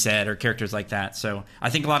like Iset or characters like that. So I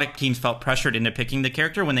think a lot of teams felt pressured into picking the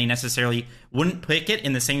character when they necessarily wouldn't pick it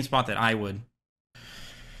in the same spot that I would,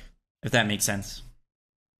 if that makes sense.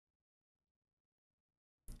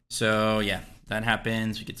 So yeah, that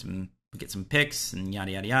happens. We get some picks and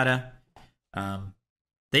yada yada yada.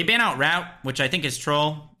 They ban out Route, which I think is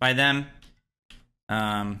troll by them.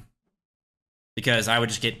 Because I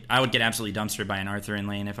would get absolutely dumpstered by an Arthur in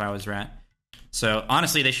lane if I was Rat. So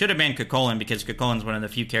honestly, they should have banned Cuchulainn because Cuchulainn's one of the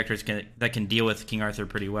few characters that can deal with King Arthur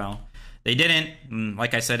pretty well. They didn't.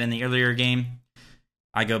 Like I said in the earlier game,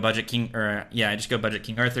 I just go budget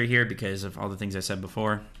King Arthur here because of all the things I said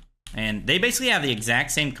before. And they basically have the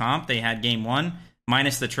exact same comp they had game 1,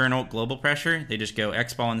 minus the turn ult global pressure. They just go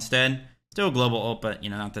X-Ball instead. Still global ult, but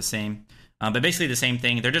not the same. But basically the same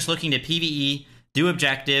thing. They're just looking to PvE, do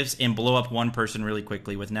objectives, and blow up one person really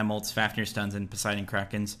quickly with Nem ults, Fafnir stuns, and Poseidon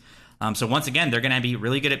Krakens. So once again, they're going to be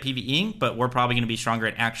really good at PvEing, but we're probably going to be stronger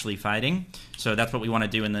at actually fighting. So that's what we want to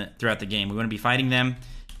do throughout the game. We want to be fighting them,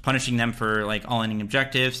 punishing them for like all-ending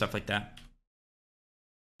objectives, stuff like that.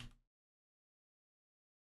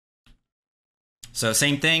 So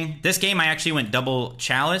same thing. This game I actually went double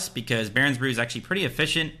Chalice because Baron's Brew is actually pretty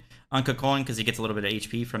efficient on Cuchulainn because he gets a little bit of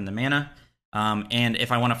HP from the mana. And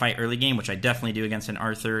if I want to fight early game, which I definitely do against an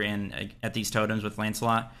Arthur and at these totems with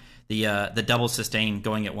Lancelot, the double sustain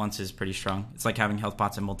going at once is pretty strong. It's like having health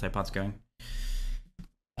pots and multi-pots going.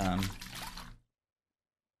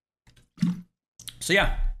 So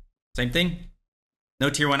yeah, same thing. No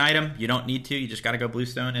tier 1 item. You don't need to. You just got to go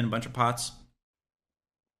Bluestone and a bunch of pots.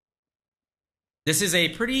 This is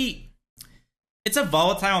it's a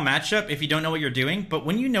volatile matchup if you don't know what you're doing, but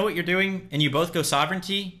when you know what you're doing and you both go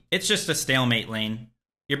Sovereignty, it's just a stalemate lane.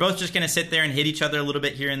 You're both just going to sit there and hit each other a little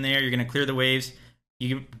bit here and there. You're going to clear the waves.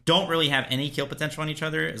 You don't really have any kill potential on each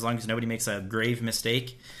other as long as nobody makes a grave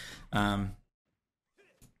mistake. So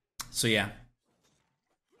yeah.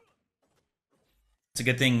 It's a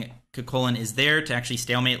good thing Cuchulainn is there to actually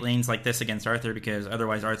stalemate lanes like this against Arthur, because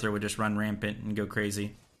otherwise Arthur would just run rampant and go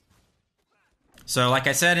crazy. So like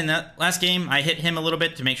I said in that last game, I hit him a little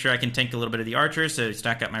bit to make sure I can tank a little bit of the archers to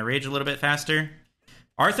stack up my rage a little bit faster.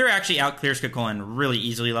 Arthur actually outclears Cuchulainn really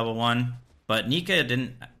easily level 1, but Nika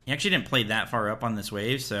actually didn't play that far up on this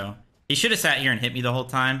wave, so he should have sat here and hit me the whole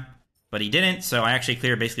time, but he didn't, so I actually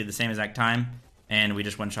clear basically the same exact time, and we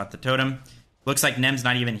just one-shot the totem. Looks like Nem's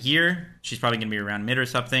not even here. She's probably going to be around mid or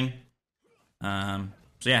something. So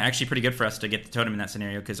yeah, actually pretty good for us to get the totem in that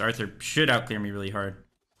scenario, because Arthur should outclear me really hard.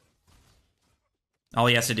 All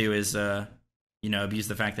he has to do is, abuse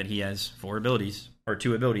the fact that he has 4 abilities, or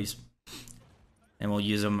 2 abilities. And we'll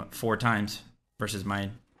use them 4 times versus my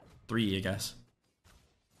 3, I guess.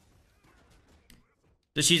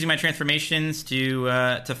 Just using my transformations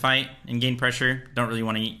to fight and gain pressure. Don't really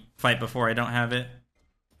want to fight before I don't have it,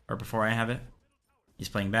 or before I have it. He's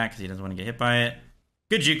playing back because he doesn't want to get hit by it.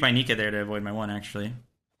 Good juke by Nika there to avoid my 1, actually.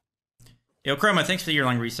 Yo, Chroma, thanks for the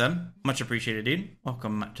year-long resub. Much appreciated, dude.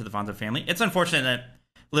 Welcome to the Fonzo family. It's unfortunate that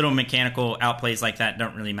little mechanical outplays like that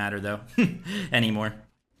don't really matter, though, anymore.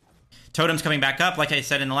 Totem's coming back up, like I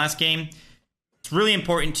said in the last game. It's really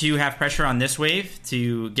important to have pressure on this wave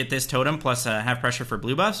to get this totem, plus have pressure for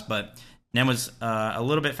blue buffs, but Nem was a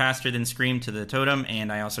little bit faster than Scream to the totem,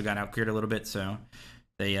 and I also got out-cleared a little bit, so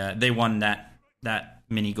they won that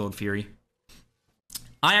mini Gold Fury.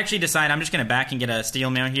 I actually decide I'm just going to back and get a Steel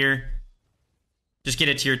Mail here. Just get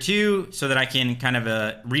a tier 2 so that I can kind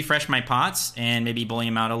of refresh my pots and maybe bully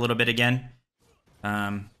him out a little bit again.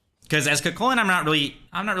 Because as Cuchulainn, I'm not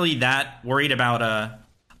really that worried about a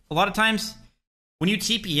lot of times when you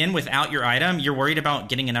TP in without your item, you're worried about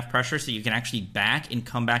getting enough pressure so you can actually back and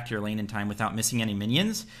come back to your lane in time without missing any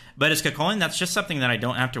minions. But as Cuchulainn, that's just something that I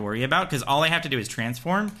don't have to worry about, because all I have to do is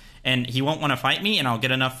transform and he won't want to fight me, and I'll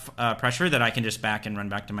get enough pressure that I can just back and run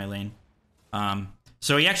back to my lane.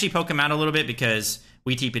 So we actually poke him out a little bit because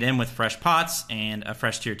we TP'd in with fresh pots and a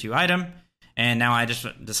fresh tier 2 item. And now I just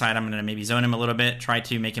decide I'm going to maybe zone him a little bit, try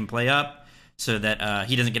to make him play up so that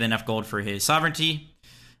he doesn't get enough gold for his sovereignty.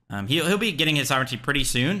 He'll be getting his sovereignty pretty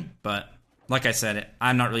soon, but like I said,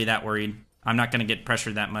 I'm not really that worried. I'm not going to get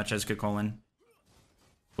pressured that much as Kukulin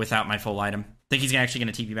without my full item. I think he's actually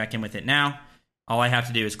going to TP back in with it now. All I have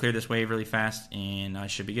to do is clear this wave really fast, and I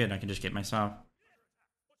should be good. I can just get my sov.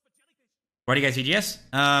 Why do you guys EGS?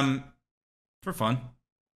 For fun.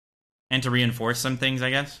 And to reinforce some things, I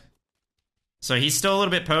guess. So he's still a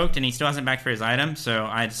little bit poked, and he still hasn't backed for his item, so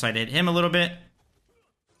I decided to hit him a little bit.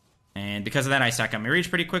 And because of that, I stack up my reach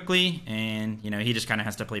pretty quickly, and, you know, he just kind of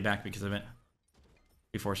has to play back because of it.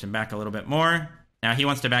 We force him back a little bit more. Now he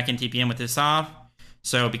wants to back in TPM with his sov.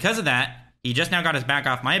 So because of that, he just now got his back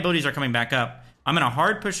off. My abilities are coming back up. I'm going to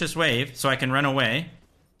hard push this wave so I can run away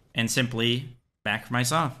and simply back for my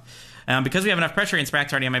sov. Because we have enough pressure and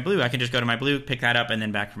Sprack's already on my blue, I can just go to my blue, pick that up, and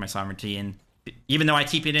then back for my sovereignty. And even though I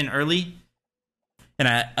TP'd in early, and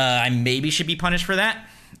I maybe should be punished for that,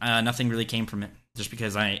 nothing really came from it. Just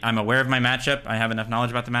because I'm aware of my matchup. I have enough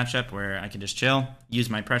knowledge about the matchup where I can just chill, use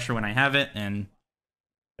my pressure when I have it, and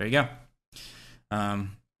there you go.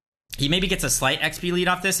 He maybe gets a slight XP lead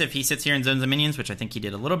off this if he sits here and zones the minions, which I think he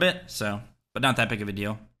did a little bit, so, but not that big of a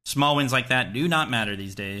deal. Small wins like that do not matter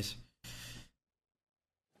these days.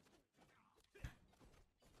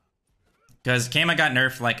 Because Kama got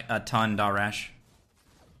nerfed like a ton, Dalrash.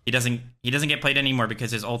 He doesn't get played anymore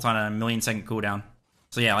because his ult's on a 1,000,000-second cooldown.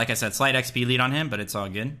 So yeah, like I said, slight XP lead on him, but it's all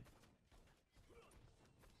good.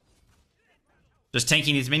 Just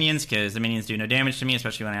tanking these minions because the minions do no damage to me,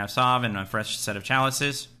 especially when I have Sov and a fresh set of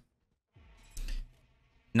chalices.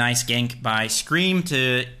 Nice gank by Scream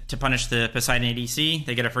to punish the Poseidon ADC.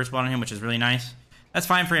 They get a first blood on him, which is really nice. That's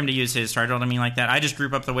fine for him to use his charge ult on me like that. I just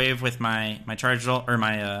group up the wave with my charge ult, or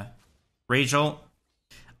my rage ult.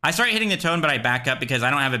 I start hitting the tone, but I back up because I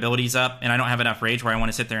don't have abilities up, and I don't have enough rage where I want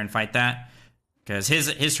to sit there and fight that. Because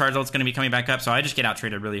his charge ult's going to be coming back up, so I just get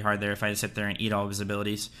out-traded really hard there if I just sit there and eat all of his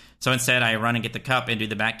abilities. So instead, I run and get the cup and do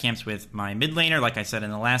the back camps with my mid laner, like I said in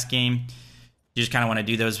the last game. You just kind of want to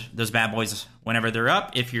do those bad boys whenever they're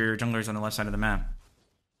up if your jungler's on the left side of the map.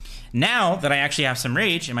 Now that I actually have some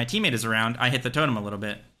rage and my teammate is around, I hit the totem a little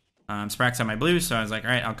bit. Sprack's on my blue, so I was like,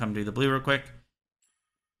 alright, I'll come do the blue real quick.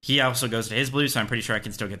 He also goes to his blue, so I'm pretty sure I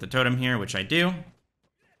can still get the totem here, which I do.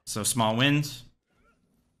 So small wins.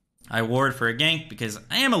 I ward for a gank because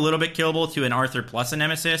I am a little bit killable to an Arthur plus a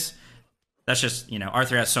Nemesis. That's just, you know,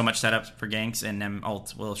 Arthur has so much setup for ganks, and Nem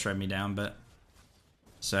ult will shred me down. But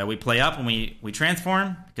so we play up and we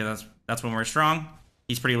transform because that's when we're strong.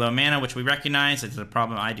 He's pretty low mana, which we recognize. It's a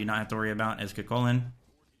problem I do not have to worry about as Kukulin.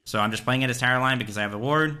 So I'm just playing at his tower line because I have a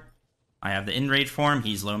ward. I have the enrage form.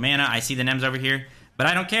 He's low mana. I see the Nems over here, but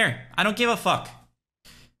I don't care. I don't give a fuck.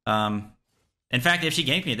 In fact, if she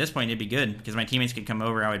ganked me at this point, it'd be good, because my teammates could come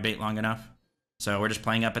over, I would bait long enough. So we're just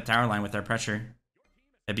playing up at tower line with our pressure,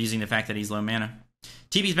 abusing the fact that he's low mana.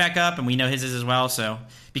 TP's back up, and we know his is as well, so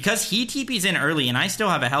because he TP's in early, and I still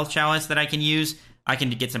have a health chalice that I can use, I can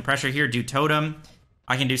get some pressure here, do totem,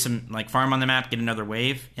 I can do some like farm on the map, get another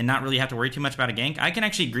wave, and not really have to worry too much about a gank. I can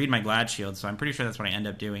actually greed my Glad Shield, so I'm pretty sure that's what I end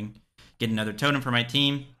up doing. Get another totem for my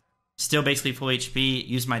team, still basically full HP,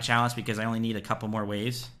 use my chalice because I only need a couple more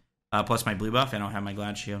waves. Plus my blue buff, and I'll have my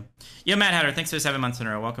Glad Shield. Yo, Matt Hatter, thanks for 7 months in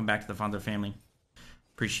a row. Welcome back to the Fondo family.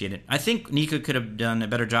 Appreciate it. I think Nico could have done a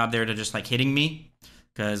better job there to just, like, hitting me.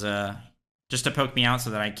 Because, just to poke me out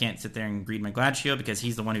so that I can't sit there and greed my Glad Shield, because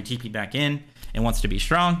he's the one who TP'd back in and wants to be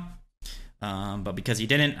strong. But because he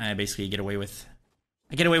didn't, I basically get away with...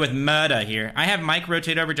 murder here. I have Mike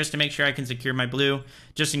rotate over just to make sure I can secure my blue,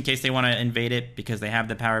 just in case they want to invade it, because they have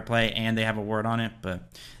the power play and they have a ward on it, but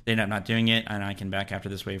they end up not doing it, and I can back after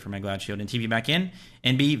this wave for my Glad Shield and TP back in,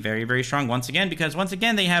 and be very, very strong once again, because once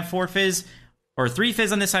again, they have 4 Fizz, or 3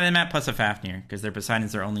 Fizz on this side of the map, plus a Fafnir, because their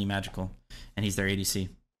Poseidon's their only magical, and he's their ADC.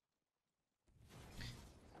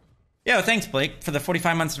 Yo, thanks, Blake, for the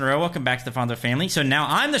 45 months in a row. Welcome back to the Fondo family. So now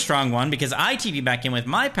I'm the strong one because I TP back in with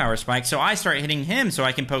my power spike, so I start hitting him so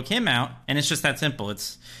I can poke him out, and it's just that simple.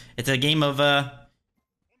 It's a game of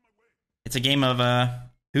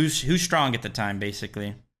who's strong at the time,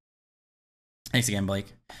 basically. Thanks again, Blake.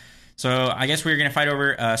 So I guess we're gonna fight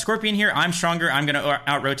over Scorpion here. I'm stronger. I'm gonna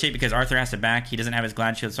out rotate because Arthur has to back. He doesn't have his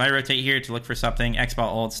Glad Shield, so I rotate here to look for something.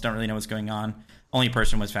 X-Ball ults, don't really know what's going on. Only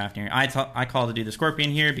person was Fafnir. I call to do the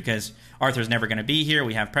Scorpion here because Arthur's never going to be here.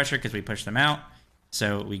 We have pressure because we push them out.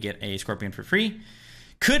 So we get a Scorpion for free.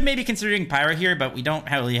 Could maybe considering Pyro here, but we don't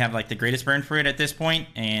really have like the greatest burn for it at this point.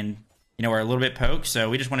 And you know, we're a little bit poked, so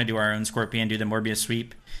we just want to do our own Scorpion, do the Morbius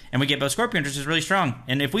sweep, and we get both Scorpions, which is really strong.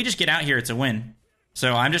 And if we just get out here, it's a win.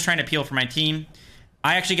 So I'm just trying to peel for my team.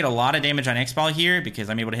 I actually get a lot of damage on X-Ball here because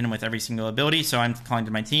I'm able to hit him with every single ability. So I'm calling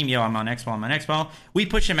to my team, yo, I'm on X-Ball, I'm on X-Ball. We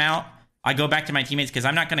push him out. I go back to my teammates because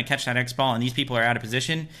I'm not going to catch that X-Ball, and these people are out of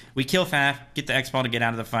position. We kill Faf, get the X-Ball to get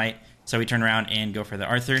out of the fight. So we turn around and go for the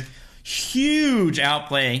Arthur. Huge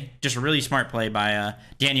outplay, just a really smart play by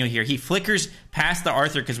Daniel here. He flickers past the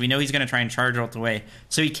Arthur because we know he's going to try and charge ult away.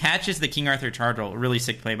 So he catches the King Arthur charge ult. Really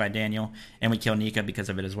sick play by Daniel, and we kill Nika because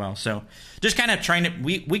of it as well. So just kind of trying to,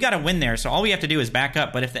 we got to win there. So all we have to do is back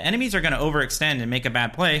up. But if the enemies are going to overextend and make a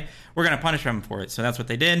bad play, we're going to punish them for it. So that's what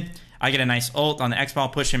they did. I get a nice ult on the X-Ball,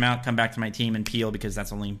 push him out, come back to my team and peel because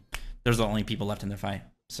those are the only people left in the fight.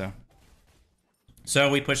 So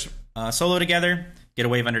we push solo together. Get a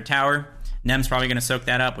wave under tower. Nem's probably going to soak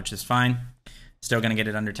that up, which is fine. Still going to get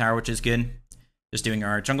it under tower, which is good. Just doing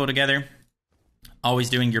our jungle together. Always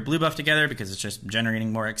doing your blue buff together because it's just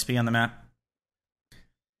generating more XP on the map.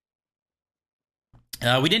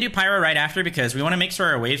 We didn't do Pyro right after because we want to make sure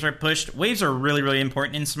our waves are pushed. Waves are really, really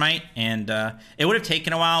important in Smite, and it would have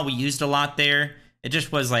taken a while. We used a lot there. It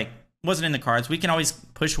just was like, wasn't in the cards. We can always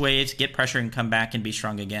push waves, get pressure, and come back and be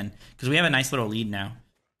strong again because we have a nice little lead now.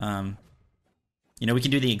 You know, we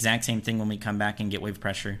can do the exact same thing when we come back and get wave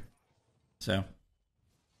pressure. So.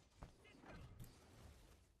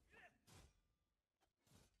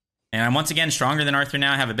 And I'm once again stronger than Arthur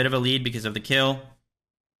now. I have a bit of a lead because of the kill.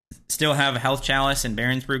 Still have Health Chalice and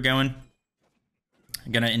Baron's Brew going.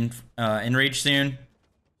 I'm going to Enrage soon.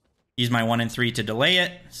 Use my 1 and 3 to delay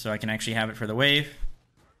it so I can actually have it for the wave.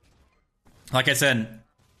 Like I said,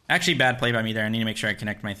 actually bad play by me there. I need to make sure I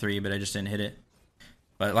connect my 3, but I just didn't hit it.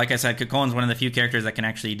 But like I said, Kukulkan's one of the few characters that can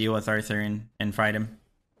actually deal with Arthur and fight him.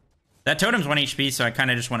 That totem's 1 HP, so I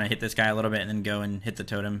kind of just want to hit this guy a little bit and then go and hit the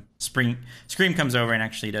totem. Scream comes over and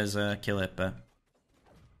actually does kill it, but...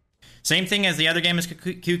 Same thing as the other game as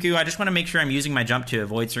Cuckoo. I just want to make sure I'm using my jump to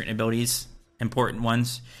avoid certain abilities, important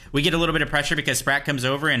ones. We get a little bit of pressure because Sprat comes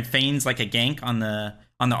over and feigns like a gank on the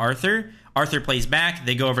Arthur. Arthur plays back,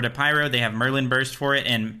 they go over to Pyro, they have Merlin burst for it,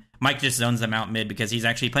 and Mike just zones them out mid because he's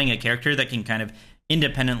actually playing a character that can kind of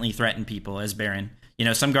independently threaten people as Baron. You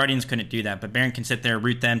know, some Guardians couldn't do that, but Baron can sit there,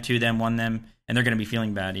 root them, 2 them, 1 them, and they're going to be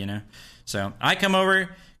feeling bad, you know? So I come over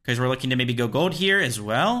because we're looking to maybe go gold here as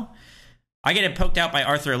well. I get it poked out by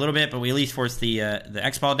Arthur a little bit, but we at least force the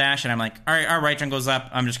X-Ball dash, and I'm like, all right, our right jungle's up.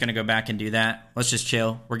 I'm just going to go back and do that. Let's just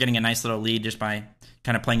chill. We're getting a nice little lead just by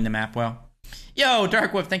kind of playing the map well. Yo,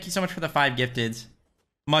 Darkwolf, thank you so much for the 5 gifteds.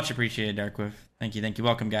 Much appreciated, Darkwolf. Thank you, thank you.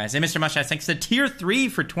 Welcome, guys. Hey, Mr. Mustache, thanks to Tier 3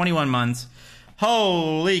 for 21 months.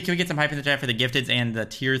 Holy, can we get some hype in the chat for the gifteds and the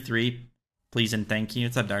Tier 3? Please and thank you.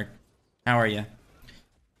 What's up, Dark? How are you?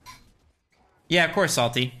 Yeah, of course,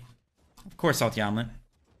 Salty. Of course, Salty Omelet.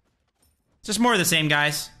 It's just more of the same,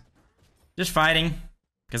 guys. Just fighting.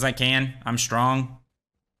 Because I can. I'm strong.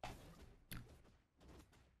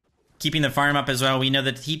 Keeping the farm up as well. We know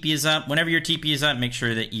that the TP is up. Whenever your TP is up, make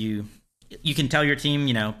sure that you can tell your team,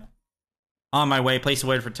 you know, on my way, place a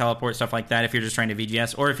word for teleport, stuff like that if you're just trying to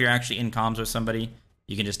VGS. Or if you're actually in comms with somebody,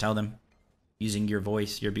 you can just tell them using your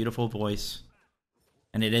voice, your beautiful voice.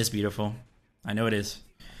 And it is beautiful. I know it is.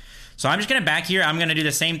 So I'm just going to back here. I'm going to do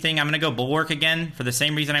the same thing. I'm going to go Bulwark again for the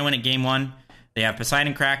same reason I went at game 1. They have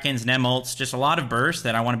Poseidon Krakens, Nem ults, just a lot of bursts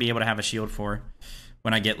that I want to be able to have a shield for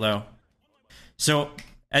when I get low. So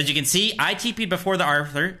as you can see, I TP'd before the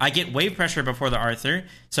Arthur. I get wave pressure before the Arthur.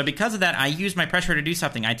 So because of that, I use my pressure to do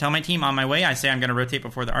something. I tell my team on my way, I say I'm going to rotate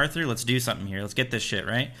before the Arthur. Let's do something here. Let's get this shit,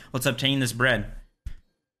 right? Let's obtain this bread.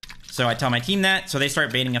 So I tell my team that. So they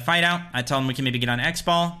start baiting a fight out. I tell them we can maybe get on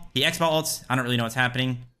X-Ball. The X-Ball ults, I don't really know what's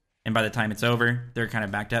happening. And by the time it's over, they're kind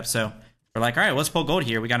of backed up. So we're like, all right, let's pull gold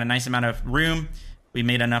here. We got a nice amount of room. We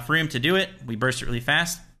made enough room to do it. We burst it really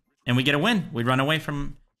fast. And we get a win. We run away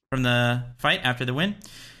from the fight after the win.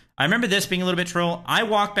 I remember this being a little bit troll. I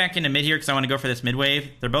walk back into mid here because I want to go for this mid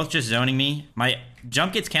wave. They're both just zoning me. My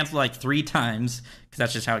jump gets canceled like 3 times because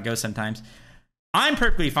that's just how it goes sometimes. I'm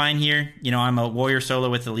perfectly fine here. You know, I'm a warrior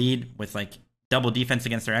solo with the lead with like double defense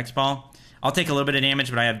against their X-Ball. I'll take a little bit of damage,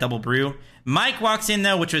 but I have double brew. Mike walks in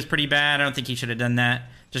though, which was pretty bad. I don't think he should have done that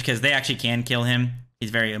just because they actually can kill him. He's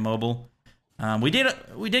very immobile. We did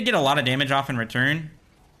get a lot of damage off in return.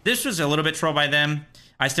 This was a little bit troll by them.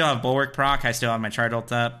 I still have Bulwark proc. I still have my Chart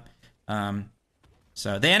ult up.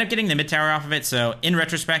 So they end up getting the mid tower off of it. So in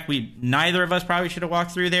retrospect, neither of us probably should have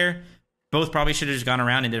walked through there. Both probably should have just gone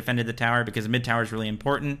around and defended the tower because the mid tower is really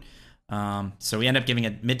important. So we end up giving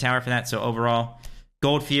a mid tower for that. So overall,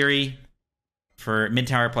 Gold Fury for mid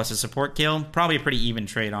tower plus a support kill. Probably a pretty even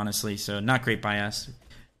trade, honestly. So not great by us.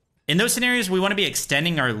 in those scenarios, we want to be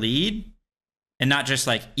extending our lead and not just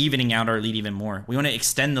like evening out our lead even more. We want to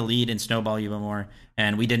extend the lead and snowball even more.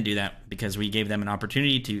 And we didn't do that because we gave them an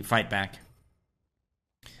opportunity to fight back.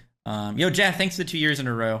 Yo, Jeff, thanks for the 2 years in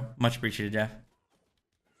a row. Much appreciated, Jeff.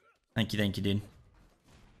 Thank you, dude.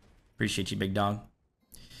 Appreciate you, big dog.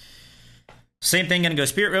 Same thing, gonna go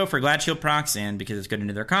Spirit Row for Glad Shield procs, and because it's good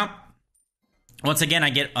into their comp. Once again,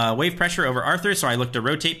 I get wave pressure over Arthur, so I look to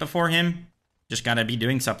rotate before him. Just gotta be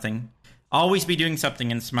doing something. Always be doing something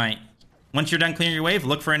in Smite. Once you're done clearing your wave,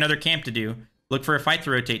 look for another camp to do. Look for a fight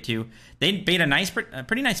to rotate to. They bait a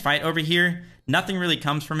pretty nice fight over here. Nothing really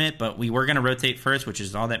comes from it, but we were going to rotate first, which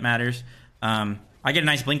is all that matters. I get a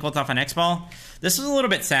nice blink ult off on X-Ball. This is a little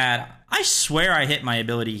bit sad. I swear I hit my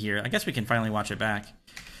ability here. I guess we can finally watch it back.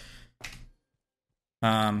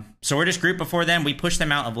 So we're just grouped before them. We push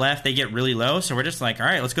them out of left. They get really low. So we're just like, all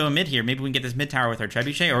right, let's go mid here. Maybe we can get this mid tower with our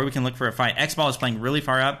Trebuchet, or we can look for a fight. X-Ball is playing really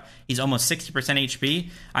far up. He's almost 60% HP.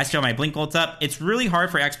 I still have my blink ult up. It's really hard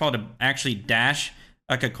for X-Ball to actually dash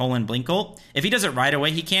like a colon blink ult. If he does it right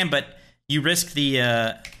away, he can, but you risk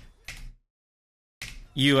the,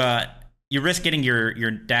 you risk getting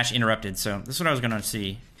your dash interrupted. So this is what I was going to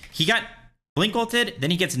see. He got blink ulted, then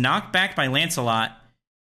he gets knocked back by Lancelot.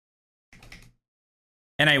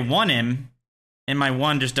 And I won him, and my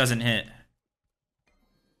one just doesn't hit.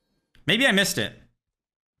 Maybe I missed it.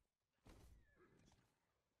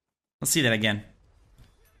 Let's see that again.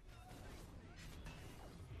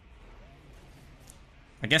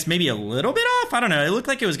 I guess maybe a little bit off? I don't know. It looked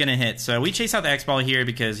like it was going to hit. So we chase out the X-Ball here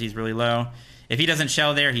because he's really low. If he doesn't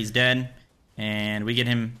shell there, he's dead. And we get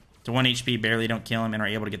him to 1 HP, barely don't kill him, and are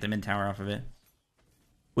able to get the mid tower off of it.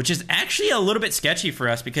 Which is actually a little bit sketchy for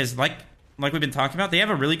us because, like we've been talking about, they have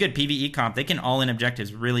a really good PvE comp. They can all-in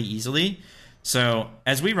objectives really easily. So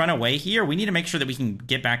as we run away here, we need to make sure that we can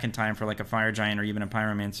get back in time for like a Fire Giant or even a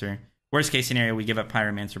Pyromancer. Worst case scenario, we give up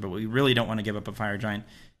Pyromancer, but we really don't want to give up a Fire Giant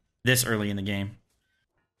this early in the game.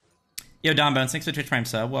 Yo, Don Bones, thanks for the Twitch Prime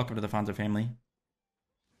sub. Welcome to the Fonzo family.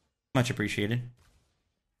 Much appreciated.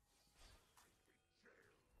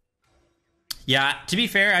 Yeah, to be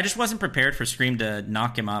fair, I just wasn't prepared for Scream to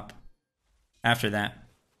knock him up after that.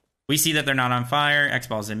 We see that they're not on fire.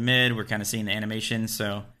 X-Ball's in mid. We're kind of seeing the animation,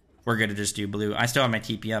 so we're going to just do blue. I still have my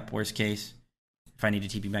TP up, worst case, if I need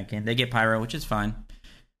to TP back in. They get Pyro, which is fine.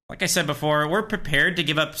 Like I said before, we're prepared to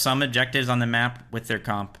give up some objectives on the map with their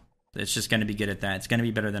comp. It's just going to be good at that. It's going to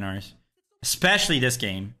be better than ours. Especially this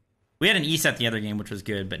game. We had an E-set the other game, which was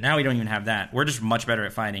good, but now we don't even have that. We're just much better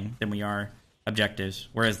at fighting than we are objectives,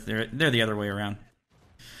 whereas they're the other way around.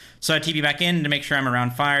 So I TP back in to make sure I'm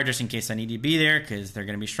around fire, just in case I need to be there, because they're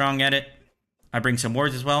going to be strong at it. I bring some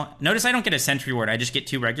wards as well. Notice I don't get a sentry ward. I just get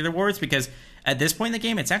 2 regular wards, because at this point in the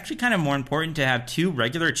game, it's actually kind of more important to have 2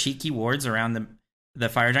 regular cheeky wards around the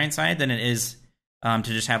Fire Giant side than it is to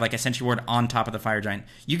just have like a sentry ward on top of the Fire Giant.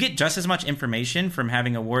 You get just as much information from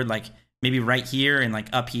having a ward like maybe right here and like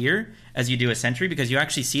up here as you do a sentry, because you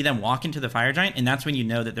actually see them walk into the Fire Giant, and that's when you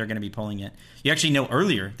know that they're going to be pulling it. You actually know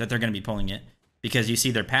earlier that they're going to be pulling it, because you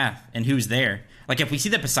see their path and who's there. Like, if we see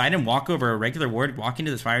the Poseidon walk over a regular ward, walk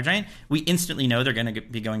into this Fire Giant, we instantly know they're going to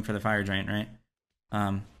be going for the Fire Giant,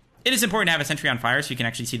 right? It is important to have a sentry on fire so you can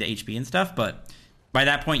actually see the HP and stuff, but by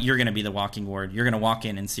that point, you're going to be the walking ward. You're going to walk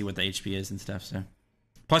in and see what the HP is and stuff, so.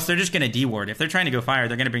 Plus, they're just going to D-ward. If they're trying to go fire,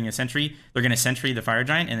 they're going to bring a sentry. They're going to sentry the Fire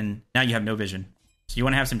Giant, and then now you have no vision. So you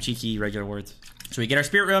want to have some cheeky regular wards. So we get our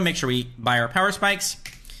Spirit Row, make sure we buy our Power Spikes.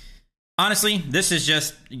 Honestly, this is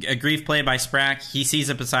just a grief play by Sprack. He sees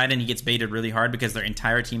a Poseidon, he gets baited really hard because their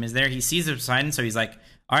entire team is there. He sees a Poseidon, so he's like,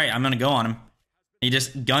 all right, I'm going to go on him. He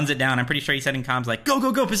just guns it down. I'm pretty sure he said in comms, like, go,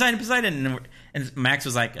 go, go, Poseidon, Poseidon. And Max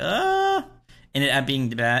was like, It ended up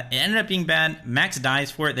being bad. Max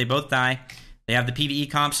dies for it. They both die. They have the PvE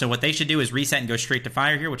comp, so what they should do is reset and go straight to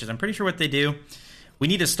fire here, which is I'm pretty sure what they do. We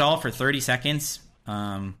need to stall for 30 seconds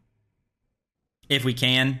if we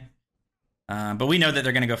can. But we know that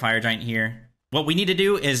they're going to go Fire Giant here. What we need to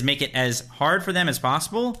do is make it as hard for them as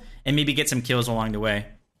possible and maybe get some kills along the way.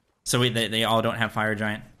 So they all don't have Fire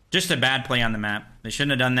Giant. Just a bad play on the map. They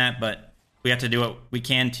shouldn't have done that, but we have to do what we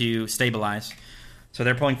can to stabilize. So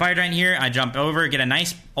they're pulling Fire Giant here. I jump over, get a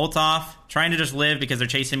nice ult off, trying to just live because they're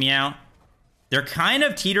chasing me out. They're kind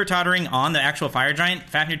of teeter-tottering on the actual Fire Giant.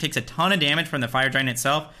 Fafnir takes a ton of damage from the Fire Giant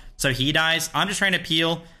itself, so he dies. I'm just trying to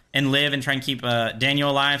peel and live and try and keep Daniel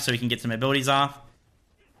alive so he can get some abilities off.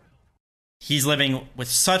 He's living with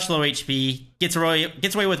such low HP. Gets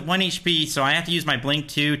away with 1 HP, so I have to use my Blink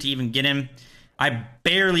 2 to even get him. I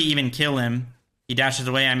barely even kill him. He dashes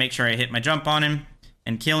away. I make sure I hit my jump on him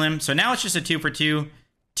and kill him. So now it's just a 2 for 2.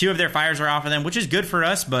 2 of their fires are off of them, which is good for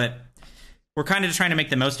us, but we're kind of just trying to make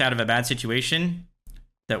the most out of a bad situation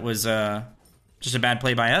that was just a bad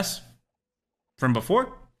play by us from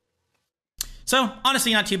before. So,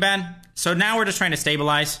 honestly, not too bad. So now we're just trying to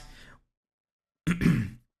stabilize.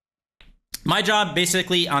 My job,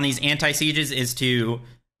 basically, on these anti-sieges is to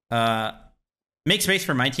make space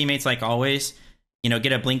for my teammates, like always. You know,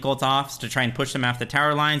 get a blink ult off to try and push them off the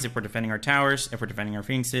tower lines if we're defending our towers, if we're defending our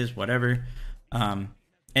phoenixes, whatever. And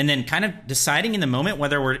then kind of deciding in the moment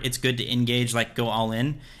whether it's good to engage, like go all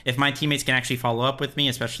in. If my teammates can actually follow up with me,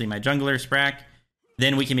 especially my jungler, Sprack,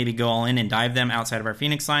 then we can maybe go all in and dive them outside of our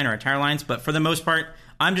Phoenix line or our tower lines. But for the most part,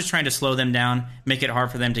 I'm just trying to slow them down, make it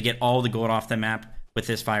hard for them to get all the gold off the map with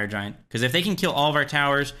this Fire Giant. Because if they can kill all of our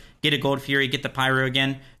towers, get a Gold Fury, get the Pyro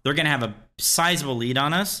again, they're going to have a sizable lead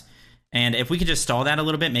on us. And if we could just stall that a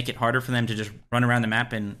little bit, make it harder for them to just run around the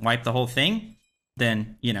map and wipe the whole thing,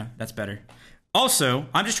 then, you know, that's better. Also,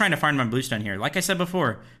 I'm just trying to farm my Bluestone here. Like I said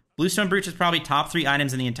before, Bluestone Brooch is probably top 3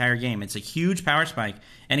 items in the entire game. It's a huge power spike,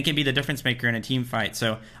 and it can be the difference maker in a team fight.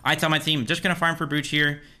 So I tell my team, I'm just going to farm for Brooch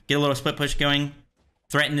here, get a little split push going,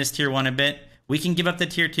 threaten this tier 1 a bit. We can give up the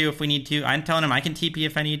tier 2 if we need to. I'm telling them I can TP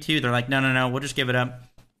if I need to. They're like, no, we'll just give it up.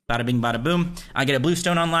 Bada bing, bada boom. I get a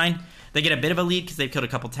Bluestone online. They get a bit of a lead because they've killed a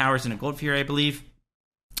couple towers and a Gold Fury, I believe.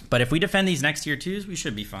 But if we defend these next tier 2s, we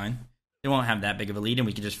should be fine. They won't have that big of a lead, and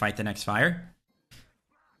we can just fight the next fire.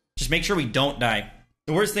 Just make sure we don't die.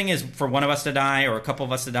 The worst thing is for one of us to die or a couple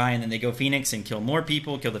of us to die, and then they go Phoenix and kill more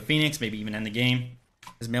people, kill the Phoenix, maybe even end the game.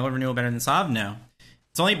 Is Mail Renewal better than Sov? No.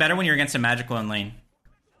 It's only better when you're against a magical in lane,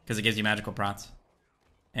 because it gives you magical prots.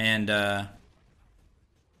 And, but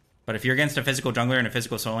if you're against a physical jungler and a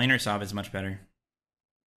physical soul laner, Sov is much better.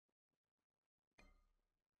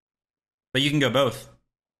 But you can go both.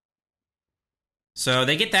 So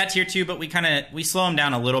they get that tier 2, but we slow them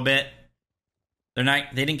down a little bit. They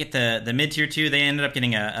didn't get the mid tier 2. They ended up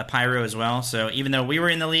getting a Pyro as well. So even though we were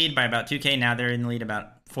in the lead by about 2k, now they're in the lead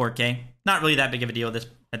about 4k. Not really that big of a deal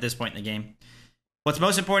at this point in the game. What's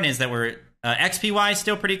most important is that we're XP-wise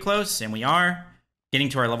still pretty close, and we are getting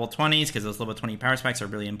to our level 20s because those level 20 power spikes are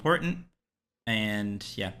really important. And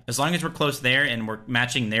yeah, as long as we're close there and we're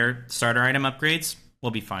matching their starter item upgrades,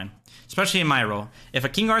 we'll be fine. Especially in my role. If a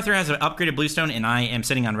King Arthur has an upgraded Bluestone and I am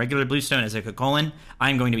sitting on regular Bluestone as a Colin,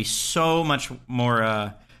 I'm going to be so much more,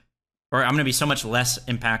 or I'm going to be so much less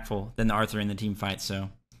impactful than the Arthur in the team fight. So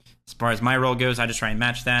as far as my role goes, I just try and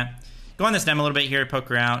match that. Go on this Dem a little bit here, poke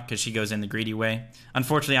her out, because she goes in the greedy way.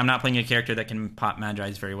 Unfortunately, I'm not playing a character that can pop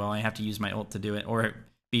Magi's very well. I have to use my ult to do it, or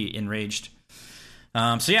be enraged.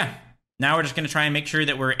 So yeah. Now we're just going to try and make sure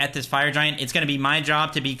that we're at this Fire Giant. It's going to be my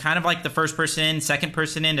job to be kind of like the first person in, second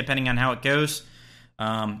person in, depending on how it goes.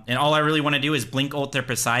 And all I really want to do is blink ult their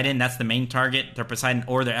Poseidon. That's the main target, their Poseidon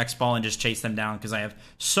or their X-Ball, and just chase them down because I have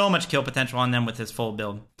so much kill potential on them with this full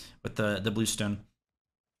build, with the Bluestone.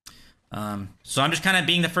 So I'm just kind of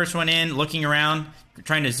being the first one in, looking around,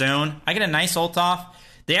 trying to zone. I get a nice ult off.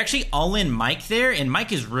 They actually all-in Mike there, and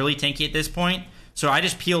Mike is really tanky at this point. So I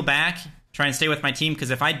just peel back, try and stay with my team, because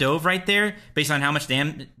if I dove right there, based on how much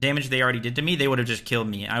damage they already did to me, they would have just killed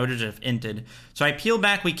me. I would have just inted. So I peel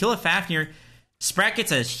back, we kill a Fafnir. Sprack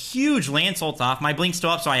gets a huge Lance ult off. My blink's still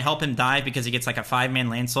up, so I help him dive because he gets like a 5-man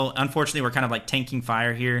Lance ult. Unfortunately, we're kind of like tanking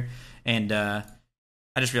fire here, and I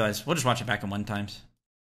just realized we'll just watch it back in 1 times.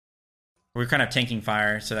 We're kind of tanking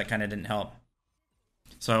fire, so that kind of didn't help.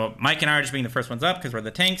 So Mike and I are just being the first ones up because we're the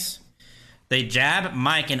tanks. They jab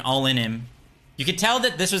Mike and all in him. You could tell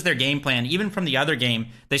that this was their game plan, even from the other game.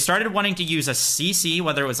 They started wanting to use a CC,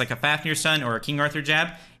 whether it was like a Fafnir Stun or a King Arthur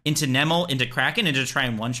jab, into Nemel, into Kraken, and to try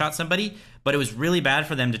and one-shot somebody. But it was really bad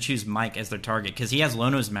for them to choose Mike as their target, because he has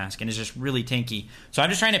Lono's Mask and is just really tanky. So I'm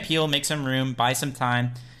just trying to peel, make some room, buy some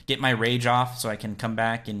time, get my rage off so I can come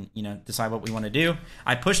back and, you know, decide what we want to do.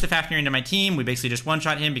 I push the Fafnir into my team. We basically just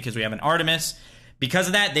one-shot him because we have an Artemis. Because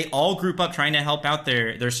of that, they all group up trying to help out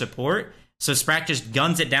their support. So Sprack just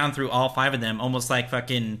guns it down through all 5 of them, almost like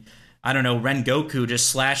fucking, I don't know, Rengoku just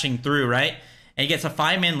slashing through, right? And he gets a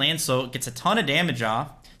 5-man Lance ult, gets a ton of damage off.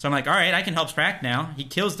 So I'm like, all right, I can help Sprack now. He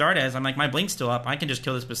kills Dardes. I'm like, my blink's still up. I can just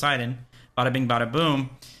kill this Poseidon. Bada bing, bada boom.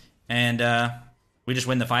 And we just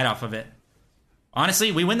win the fight off of it.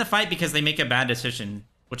 Honestly, we win the fight because they make a bad decision,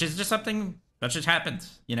 which is just something that just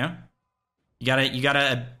happens, you know? You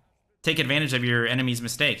gotta take advantage of your enemy's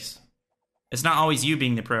mistakes. It's not always you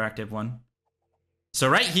being the proactive one. So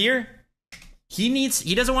right here,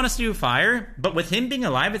 he doesn't want us to do fire, but with him being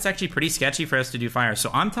alive, it's actually pretty sketchy for us to do fire. So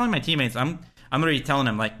I'm telling my teammates, I'm literally telling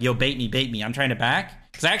them, like, yo, bait me. I'm trying to back,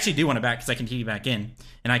 because I actually do want to back, because I can TP back in,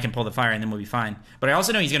 and I can pull the fire, and then we'll be fine. But I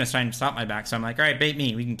also know he's going to try and stop my back, so I'm like, all right, bait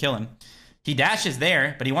me, we can kill him. He dashes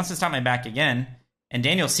there, but he wants to stop my back again, And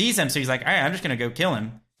Daniel sees him, so he's like, all right, I'm just going to go kill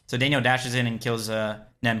him. So Daniel dashes in and kills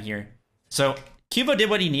Nem here. So Cubo did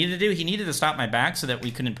what he needed to do. He needed to stop my back so that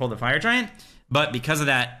we couldn't pull the Fire Giant. But because of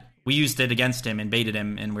that, we used it against him and baited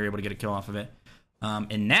him, and we were able to get a kill off of it.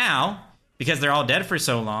 And now, because they're all dead for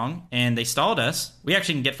so long, and they stalled us, we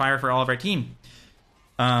actually can get fire for all of our team.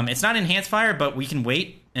 It's not enhanced fire, but we can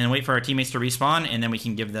wait for our teammates to respawn, and then we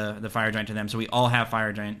can give the Fire Giant to them. So we all have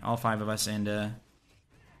Fire Giant, all 5 of us, and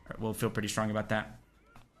we'll feel pretty strong about that.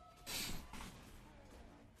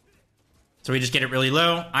 So we just get it really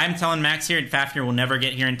low. I'm telling Max here, Fafnir will never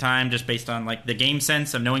get here in time, just based on like the game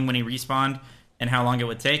sense of knowing when he respawned and how long it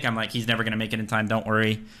would take. I'm like, he's never going to make it in time, don't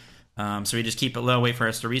worry. So we just keep it low, wait for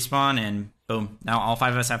us to respawn, and boom. Now all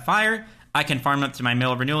 5 of us have fire. I can farm up to my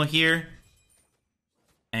Mail of Renewal here,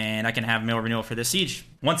 and I can have Mail of Renewal for this siege.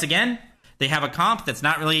 Once again, they have a comp that's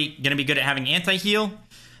not really going to be good at having anti-heal,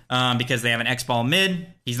 because they have an X-Ball mid.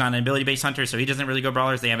 He's not an ability-based hunter, so he doesn't really go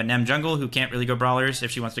brawlers. They have a Nem jungle who can't really go brawlers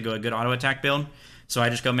if she wants to go a good auto-attack build. So I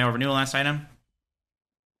just go Mail of Renewal last item.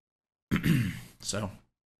 So,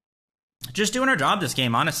 just doing our job this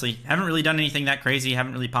game, honestly. Haven't really done anything that crazy.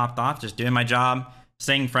 Haven't really popped off. Just doing my job,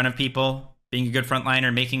 staying in front of people, being a good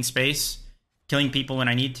frontliner, making space, killing people when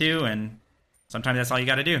I need to, and sometimes that's all you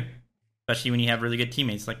gotta do. Especially when you have really good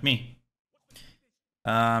teammates like me.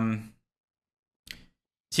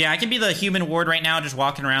 So yeah, I can be the human ward right now, just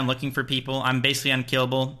walking around looking for people. I'm basically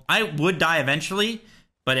unkillable. I would die eventually,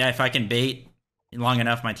 but if I can bait long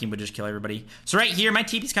enough, my team would just kill everybody. So right here, my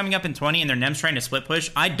TP's coming up in 20, and their Nem's trying to split push.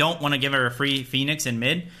 I don't want to give her a free Phoenix in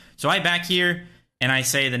mid, so I back here, and I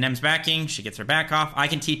say the Nem's backing. She gets her back off. I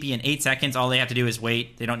can TP in 8 seconds. All they have to do is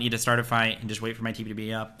wait. They don't need to start a fight and just wait for my TP to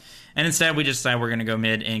be up. And instead, we just decide we're going to go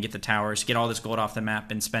mid and get the towers, get all this gold off the map,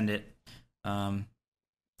 and spend it. So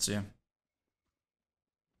yeah.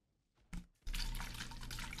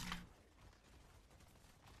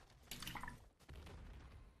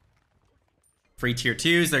 Free tier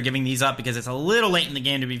 2s. They're giving these up because it's a little late in the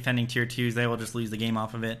game to be defending tier 2s. They will just lose the game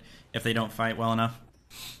off of it if they don't fight well enough.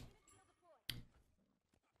 I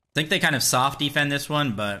think they kind of soft defend this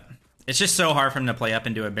one, but it's just so hard for them to play up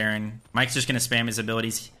into a Baron. Mike's just going to spam his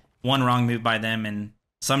abilities. One wrong move by them, and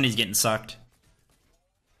somebody's getting sucked.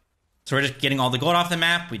 So we're just getting all the gold off the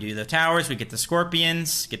map. We do the towers. We get the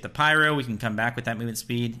Scorpions. Get the Pyro. We can come back with that movement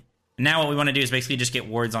speed. And now what we want to do is basically just get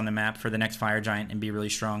wards on the map for the next Fire Giant and be really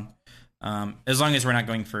strong. As long as we're not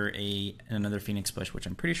going for another Phoenix push, which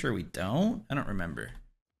I'm pretty sure we don't. I don't remember.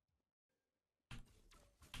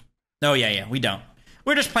 Oh, yeah, we don't.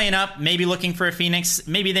 We're just playing up, maybe looking for a Phoenix.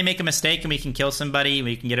 Maybe they make a mistake and we can kill somebody.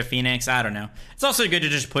 We can get a Phoenix. I don't know. It's also good to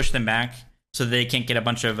just push them back so they can't get a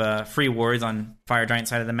bunch of free wards on Fire Giant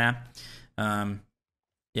side of the map.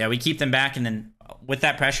 Yeah, we keep them back, and then with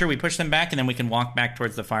that pressure, we push them back, and then we can walk back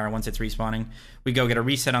towards the fire once it's respawning. We go get a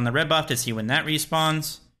reset on the red buff to see when that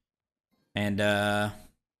respawns. And,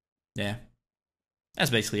 yeah. That's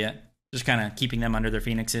basically it. Just kind of keeping them under their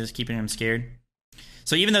Phoenixes, keeping them scared.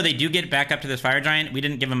 So even though they do get back up to this Fire Giant, we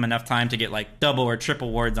didn't give them enough time to get, like, double or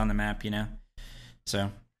triple wards on the map, you know?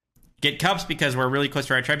 So, get Cups because we're really close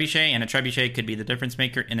to our Trebuchet, and a Trebuchet could be the difference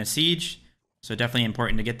maker in a siege. So definitely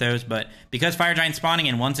important to get those. But because Fire Giant's spawning,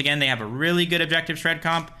 and once again, they have a really good objective shred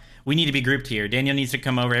comp, we need to be grouped here. Daniel needs to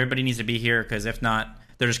come over. Everybody needs to be here, because if not,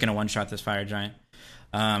 they're just going to one-shot this Fire Giant.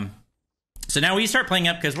 So now we start playing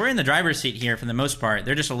up because we're in the driver's seat here for the most part.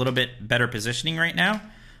 They're just a little bit better positioning right now.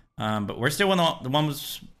 But we're still the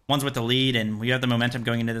ones with the lead, and we have the momentum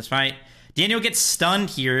going into this fight. Daniel gets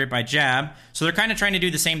stunned here by Jab. So they're kind of trying to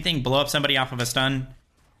do the same thing, blow up somebody off of a stun.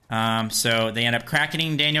 So they end up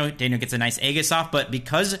cracking Daniel. Daniel gets a nice Aegis off, but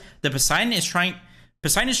because the Poseidon is trying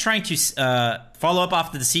to follow up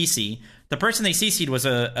off the CC, the person they CC'd was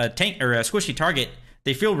a tank or a squishy target.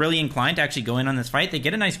 They feel really inclined to actually go in on this fight. They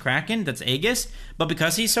get a nice Kraken that's Aegis, but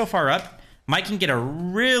because he's so far up, Mike can get a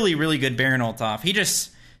really, really good Baron ult off. He just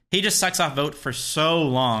sucks off Vote for so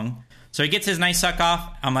long. So he gets his nice suck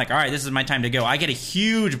off. I'm like, all right, this is my time to go. I get a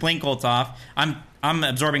huge Blink ult off. I'm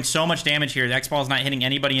absorbing so much damage here. The X-Ball is not hitting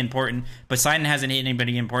anybody important. Poseidon hasn't hit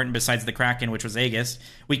anybody important besides the Kraken, which was Aegis.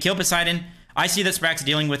 We kill Poseidon. I see that Sprack's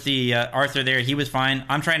dealing with the Arthur there. He was fine.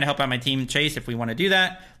 I'm trying to help out my team chase if we want to do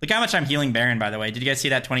that. Look how much I'm healing Baron, by the way. Did you guys see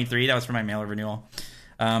that 23? That was for my Mail of Renewal.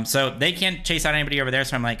 So they can't chase out anybody over there,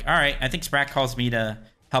 so I'm like, all right, I think Sprack calls me to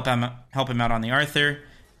help him out on the Arthur.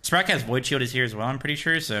 Sprack has Void Shield is here as well, I'm pretty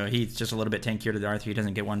sure, so he's just a little bit tankier to the Arthur. He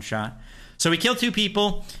doesn't get one shot. So we kill 2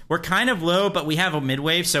 people. We're kind of low, but we have a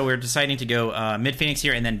mid-wave, so we're deciding to go mid-Phoenix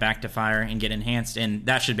here and then back to Fire and get enhanced, and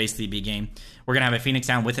that should basically be game. We're going to have a Phoenix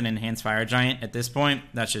down with an enhanced Fire Giant at this point.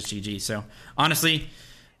 That's just GG. So, honestly,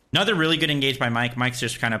 another really good engage by Mike. Mike's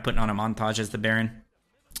just kind of putting on a montage as the Baron.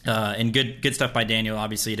 And good stuff by Daniel,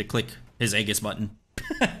 obviously, to click his Aegis button.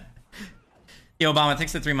 Yo, Obama,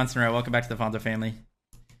 thanks for 3 months in a row. Welcome back to the Fonzo family.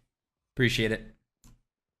 Appreciate it.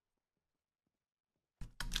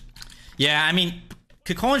 Yeah, I mean,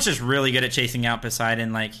 Kukulkan's just really good at chasing out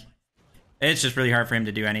Poseidon. Like, it's just really hard for him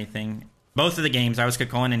to do anything. Both of the games, I was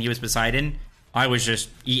Kukulkan and he was Poseidon. I was just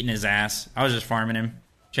eating his ass. I was just farming him,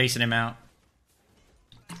 chasing him out.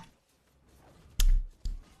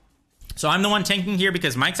 So I'm the one tanking here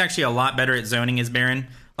because Mike's actually a lot better at zoning his Baron.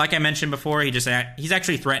 Like I mentioned before, he's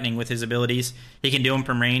actually threatening with his abilities. He can do them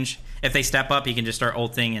from range. If they step up, he can just start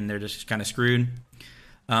ulting and they're just kind of screwed.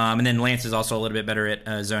 And then Lance is also a little bit better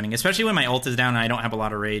at zoning, especially when my ult is down and I don't have a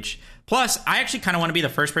lot of rage. Plus, I actually kind of want to be the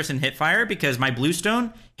first person hit fire because my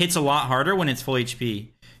Bluestone hits a lot harder when it's full HP.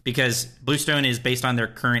 Because Bluestone is based on their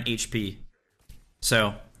current HP.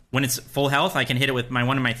 So, when it's full health, I can hit it with my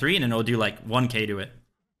 1 and my 3 and then it'll do like 1k to it.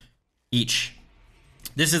 Each.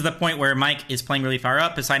 This is the point where Mike is playing really far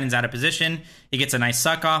up. Poseidon's out of position. He gets a nice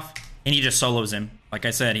suck off and he just solos him. Like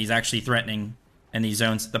I said, he's actually threatening in these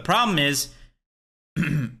zones. The problem is,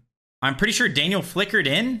 I'm pretty sure Daniel flickered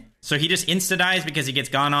in, so he just insta-dies because he gets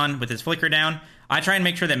gone on with his flicker down. I try and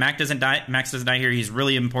make sure that Max doesn't die here. He's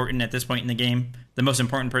really important at this point in the game. The most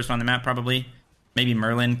important person on the map, probably. Maybe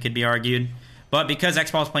Merlin could be argued. But because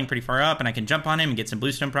X-Ball is playing pretty far up and I can jump on him and get some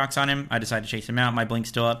Bluestone procs on him, I decide to chase him out. My blink's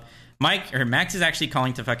still up. Max is actually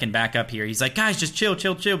calling to fucking back up here. He's like, guys, just chill,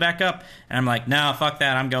 back up. And I'm like, no, fuck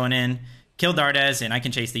that, I'm going in. Kill Dardes, and I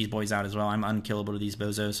can chase these boys out as well. I'm unkillable to these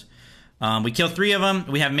bozos. We kill 3 of them.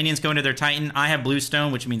 We have minions going to their Titan. I have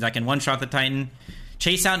Bluestone, which means I can one-shot the Titan.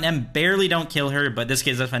 Chase out and them barely don't kill her, but this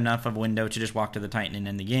gives us enough of a window to just walk to the Titan and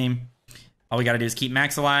end the game. All we gotta do is keep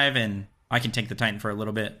Max alive, and I can take the Titan for a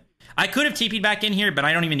little bit. I could have TP'd back in here, but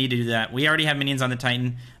I don't even need to do that. We already have minions on the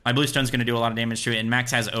Titan. My Bluestone's going to do a lot of damage to it, and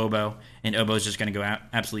Max has Oboe, and Oboe's just going to go out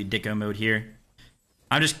absolutely dicko mode here.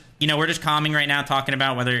 I'm just, we're just calming right now, talking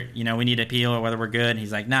about whether, we need a peel or whether we're good.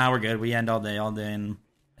 He's like, nah, we're good. We end all day, and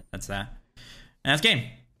that's that. And that's game.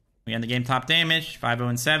 We end the game top damage,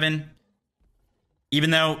 5-0-7.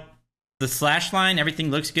 Even though the slash line, everything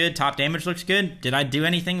looks good, top damage looks good, did I do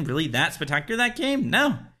anything really that spectacular that game?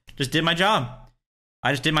 No. Just did my job.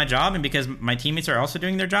 I just did my job, and because my teammates are also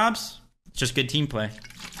doing their jobs, it's just good team play.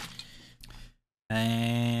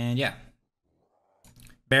 And yeah.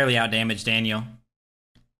 Barely outdamaged Daniel.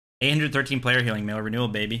 813 player healing mail renewal,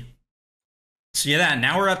 baby. So yeah,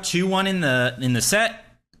 now we're up 2-1 in the set.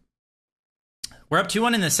 We're up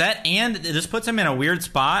 2-1 in the set, and this puts them in a weird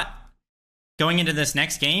spot going into this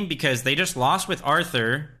next game because they just lost with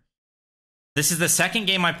Arthur. This is the second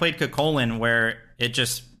game I played Kukulkan where I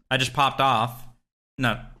just popped off.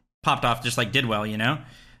 No, popped off, just like did well,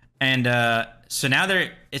 And so now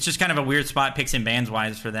it's just kind of a weird spot picks and bans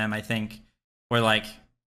wise for them, I think. Where like,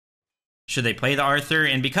 should they play the Arthur?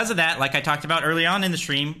 And because of that, like I talked about early on in the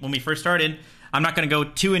stream when we first started, I'm not going to go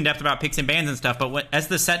too in depth about picks and bans and stuff. But as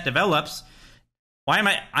the set develops,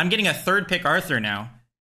 I'm getting a third pick Arthur now.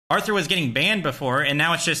 Arthur was getting banned before, and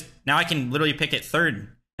now I can literally pick it third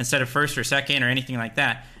instead of first or second or anything like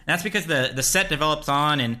that. And that's because the set develops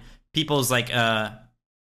on and people's like pick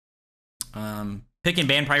and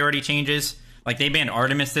ban priority changes. Like they banned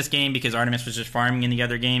Artemis this game because Artemis was just farming in the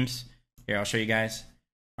other games. Here, I'll show you guys.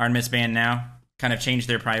 Artemis banned now. Kind of changed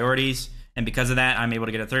their priorities, and because of that, I'm able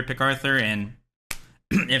to get a third pick Arthur. And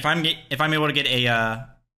if I'm able to get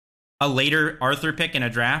a later Arthur pick in a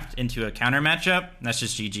draft into a counter matchup, that's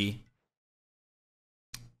just GG.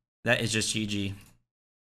 That is just GG.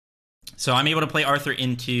 So I'm able to play Arthur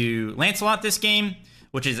into Lancelot this game,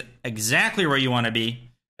 which is exactly where you want to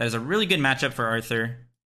be. That is a really good matchup for Arthur.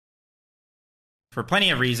 For plenty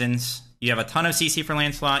of reasons. You have a ton of CC for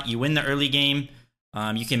Lancelot. You win the early game.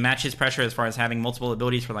 You can match his pressure as far as having multiple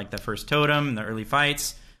abilities for like the first totem and the early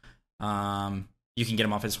fights. You can get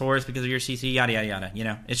him off his horse because of your CC, yada, yada,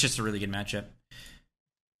 yada. It's just a really good matchup.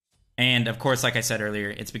 And of course, like I said earlier,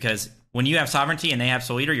 it's because when you have Sovereignty and they have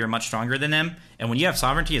Soul Eater, you're much stronger than them. And when you have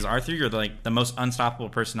Sovereignty as Arthur, you're like the most unstoppable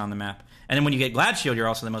person on the map. And then when you get Glad Shield, you're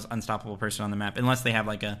also the most unstoppable person on the map, unless they have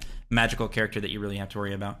like a magical character that you really have to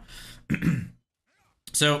worry about.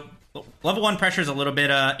 So level 1 pressure is a little bit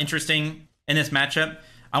interesting in this matchup.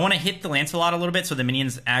 I want to hit the Lancelot a little bit so the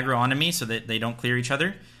minions aggro onto me so that they don't clear each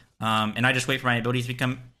other. And I just wait for my abilities to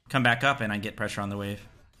come back up, and I get pressure on the wave.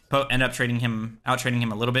 End up out-trading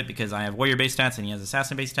him a little bit because I have warrior-based stats and he has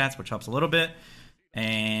assassin-based stats, which helps a little bit.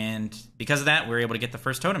 And because of that, we're able to get the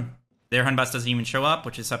first totem. Their Hun Bus doesn't even show up,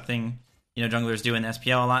 which is something junglers do in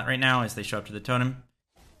SPL a lot right now, is they show up to the totem.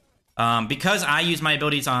 Because I use my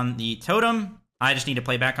abilities on the totem, I just need to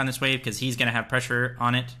play back on this wave because he's going to have pressure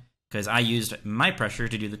on it. because I used my pressure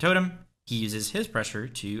to do the totem. He uses his pressure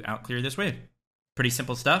to outclear this wave. Pretty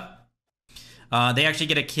simple stuff. They actually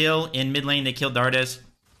get a kill in mid lane. They kill Dardes,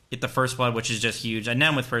 get the first blood, which is just huge. A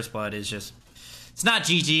Nem with first blood is just, it's not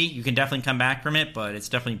GG. You can definitely come back from it, but it's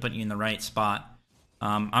definitely putting you in the right spot.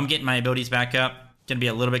 I'm getting my abilities back up. Gonna be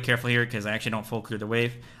a little bit careful here because I actually don't full clear the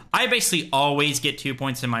wave. I basically always get 2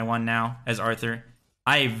 points in my 1 now as Arthur.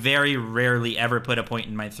 I very rarely ever put a point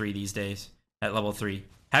in my 3 these days at level 3.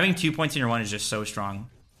 Having 2 points in your 1 is just so strong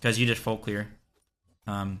because you just full clear.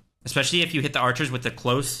 Especially if you hit the archers with the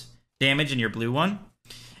close damage in your blue 1.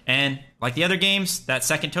 And like the other games, that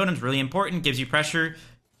second totem is really important, gives you pressure.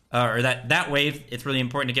 Or that wave, it's really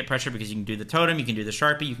important to get pressure because you can do the totem, you can do the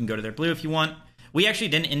Sharpie, you can go to their blue if you want. We actually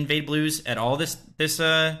didn't invade blues at all this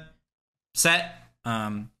set,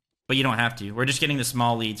 but you don't have to. We're just getting the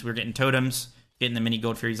small leads. We're getting totems, getting the mini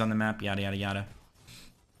gold furies on the map, yada, yada, yada.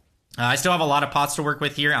 I still have a lot of pots to work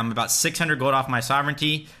with here. I'm about 600 gold off my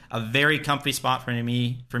sovereignty. A very comfy spot for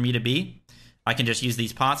me to be. I can just use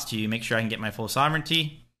these pots to make sure I can get my full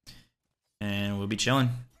sovereignty. And we'll be chilling.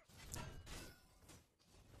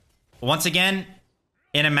 Once again,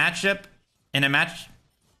 in a matchup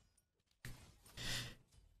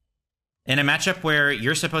where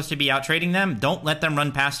you're supposed to be out trading them, don't let them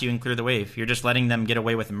run past you and clear the wave. You're just letting them get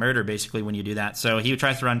away with murder, basically, when you do that. So he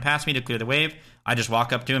tries to run past me to clear the wave. I just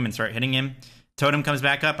walk up to him and start hitting him. Totem comes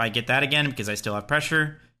back up. I get that again because I still have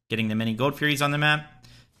pressure. Getting the mini gold furies on the map.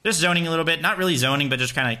 Just zoning a little bit. Not really zoning, but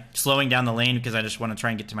just kind of slowing down the lane because I just want to try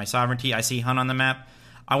and get to my sovereignty. I see Hun on the map.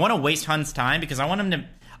 I want to waste Hun's time because I want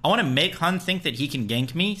to make Hun think that he can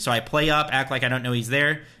gank me, so I play up, act like I don't know he's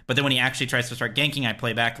there, but then when he actually tries to start ganking, I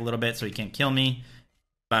play back a little bit so he can't kill me.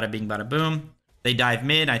 Bada bing, bada boom. They dive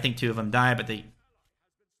mid. I think 2 of them die, but they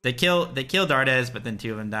kill Dardes, but then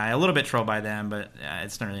 2 of them die. A little bit trolled by them, but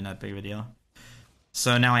it's not really not big of a deal.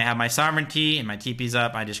 So now I have my sovereignty, and my TP's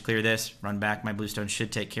up. I just clear this, run back. My bluestone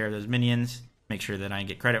should take care of those minions, make sure that I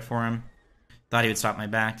get credit for him. Thought he would stop my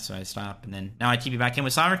back, so I stop, and then now I TP back in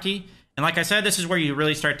with sovereignty. And like I said, this is where you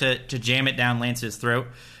really start to jam it down Lance's throat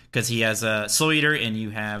because he has a Soul Eater and you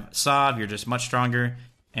have Sov. You're just much stronger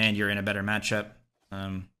and you're in a better matchup.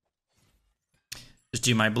 Just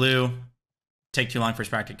do my blue. Take too long for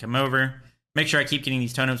Sprout to come over. Make sure I keep getting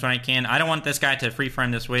these totems when I can. I don't want this guy to free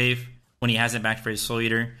farm this wave when he hasn't backed for his Soul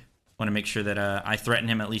Eater. I want to make sure that I threaten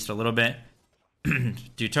him at least a little bit.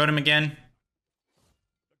 Do totem again.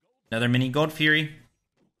 Another mini gold fury.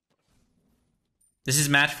 This is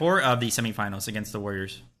match 4 of the semifinals against the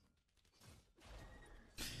Warriors.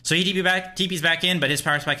 So he TP's back in, but his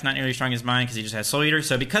power spike's not nearly as strong as mine because he just has Soul Eater.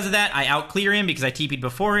 So because of that, I outclear him because I TP'd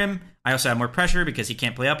before him. I also have more pressure because he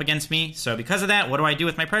can't play up against me. So because of that, what do I do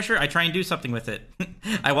with my pressure? I try and do something with it.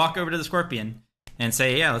 I walk over to the Scorpion and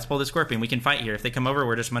say, yeah, let's pull the Scorpion. We can fight here. If they come over,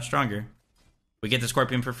 we're just much stronger. We get the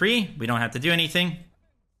Scorpion for free. We don't have to do anything.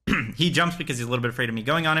 He jumps because he's a little bit afraid of me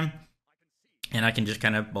going on him. And I can just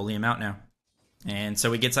kind of bully him out now. And so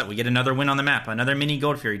we get another win on the map. Another mini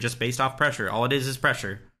gold fury just based off pressure. All it is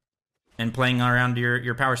pressure. And playing around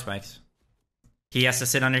your power spikes. He has to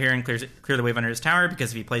sit under here and clear the wave under his tower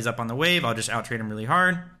because if he plays up on the wave, I'll just out-trade him really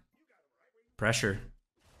hard. Pressure.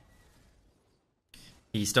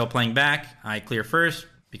 He's still playing back. I clear first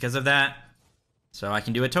because of that. So I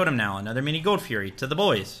can do a totem now. Another mini gold fury to the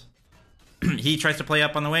boys. He tries to play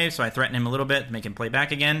up on the wave, so I threaten him a little bit to make him play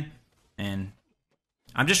back again. And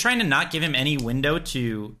I'm just trying to not give him any window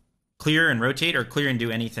to clear and rotate or clear and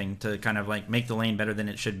do anything to kind of like make the lane better than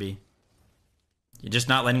it should be. You're just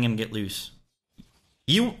not letting him get loose.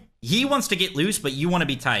 He wants to get loose, but you want to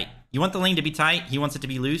be tight. You want the lane to be tight. He wants it to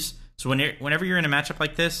be loose. So whenever you're in a matchup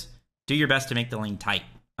like this, do your best to make the lane tight,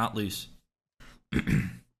 not loose.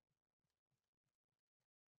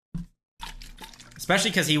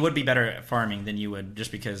 Especially because he would be better at farming than you would,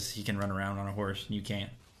 just because he can run around on a horse and you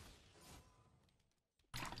can't.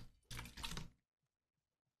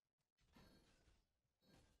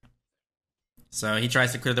 So he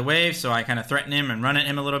tries to clear the wave, so I kind of threaten him and run at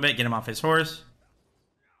him a little bit, get him off his horse.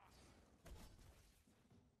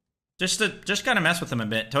 Just kind of mess with him a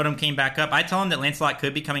bit. Totem came back up. I tell him that Lancelot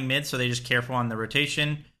could be coming mid, so they just careful on the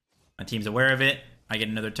rotation. My team's aware of it. I get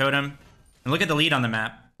another totem. And look at the lead on the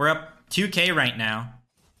map. We're up 2k right now,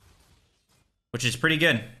 which is pretty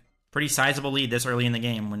good. Pretty sizable lead this early in the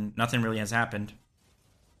game when nothing really has happened.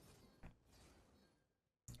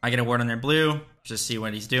 I get a ward on their blue, just see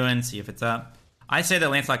what he's doing, see if it's up. I say that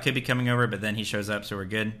Lancelot could be coming over, but then he shows up, so we're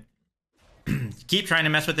good. Keep trying to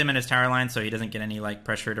mess with him in his tower line so he doesn't get any like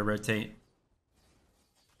pressure to rotate.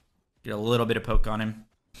 Get a little bit of poke on him.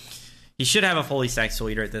 He should have a fully stacked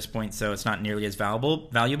Soul Eater at this point, so it's not nearly as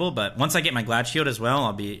valuable. But once I get my Glad Shield as well,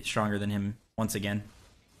 I'll be stronger than him once again.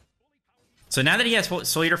 So now that he has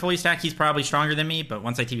Soul Eater fully stacked, he's probably stronger than me. But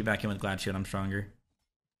once I TP back in with Glad Shield, I'm stronger.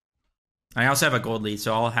 I also have a gold lead,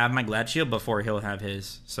 so I'll have my Glad Shield before he'll have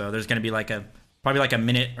his. So there's going to be like probably like a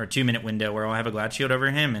minute or 2 minute window where I'll have a Glad Shield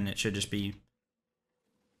over him, and it should just be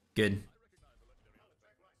good.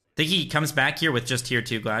 I think he comes back here with just tier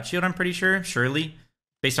 2 Glad Shield, I'm pretty sure. Surely.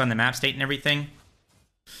 Based on the map state and everything.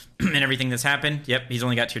 And everything that's happened. Yep, he's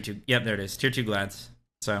only got tier 2. Yep, there it is. Tier 2 Glads.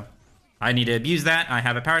 So, I need to abuse that. I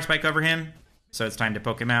have a Power Spike over him. So it's time to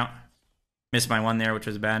poke him out. Missed my one there, which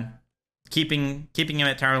was bad. Keeping him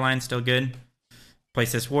at tower line, still good.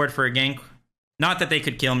 Place this ward for a gank. Not that they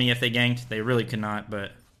could kill me if they ganked. They really could not,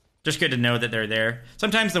 but just good to know that they're there.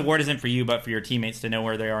 Sometimes the ward isn't for you, but for your teammates to know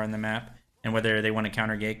where they are on the map and whether they want to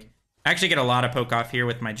counter gank. I actually get a lot of poke off here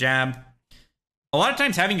with my jab. A lot of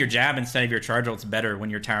times having your jab instead of your charge ult's better when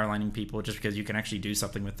you're tower lining people, just because you can actually do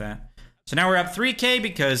something with that. So now we're up 3k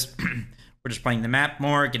because we're just playing the map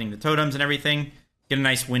more, getting the totems and everything. Get a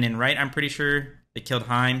nice win in right, I'm pretty sure. They killed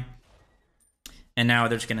Heim. And now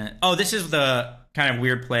they're just gonna... Oh, this is the kind of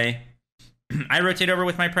weird play. I rotate over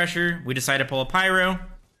with my pressure. We decide to pull a Pyro,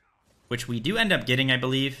 which we do end up getting, I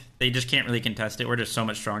believe. They just can't really contest it. We're just so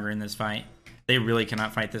much stronger in this fight. They really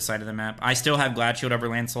cannot fight this side of the map. I still have Glad Shield over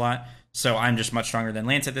Lancelot, so I'm just much stronger than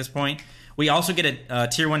Lance at this point. We also get a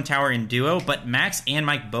tier 1 tower in duo, but Max and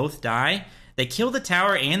Mike both die. They kill the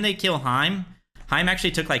tower and they kill Heim. Heim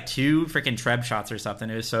actually took like 2 freaking Treb shots or something.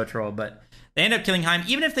 It was so troll, but they end up killing Heim.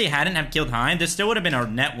 Even if they hadn't have killed Heim, this still would have been a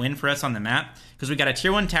net win for us on the map because we got a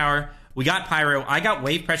tier 1 tower. We got Pyro. I got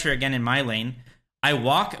wave pressure again in my lane. I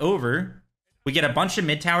walk over. We get a bunch of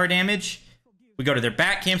mid tower damage. We go to their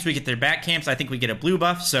back camps. We get their back camps. I think we get a blue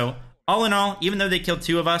buff. So all in all, even though they killed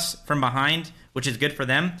 2 of us from behind, which is good for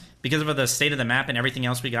them, because of the state of the map and everything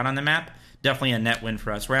else we got on the map, definitely a net win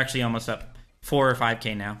for us. We're actually almost up 4 or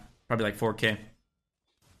 5k now. Probably like 4k.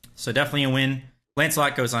 So definitely a win.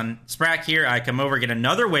 Lancelot goes on Sprack here. I come over, get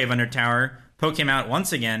another wave under tower, poke him out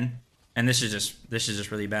once again, and this is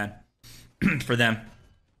just really bad for them.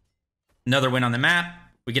 Another win on the map.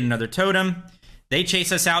 We get another totem. They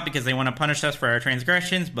chase us out because they want to punish us for our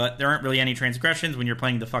transgressions, but there aren't really any transgressions when you're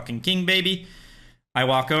playing the fucking king, baby. I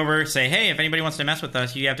walk over, say, hey, if anybody wants to mess with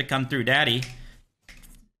us, you have to come through, daddy.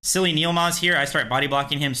 Silly Neilmaz here. I start body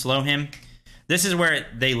blocking him, slow him. This is where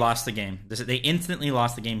they lost the game. They instantly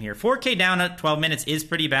lost the game here. 4k down at 12 minutes is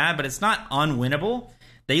pretty bad, but it's not unwinnable.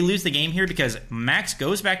 They lose the game here because Max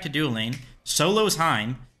goes back to dual lane, solos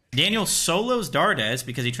Heim. Daniel solos Dardes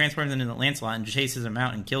because he transforms into Lancelot and chases him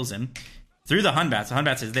out and kills him. Through the Hunbats. The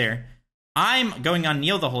Hunbats is there. I'm going on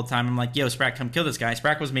Neil the whole time. I'm like, yo, Sprack, come kill this guy.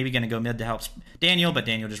 Sprack was maybe going to go mid to help Daniel, but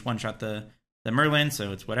Daniel just one-shot the Merlin,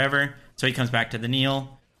 so it's whatever. So he comes back to the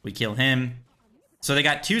Neil. We kill him. So they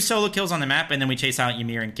got 2 solo kills on the map, and then we chase out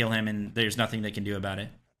Ymir and kill him, and there's nothing they can do about it.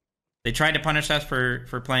 They tried to punish us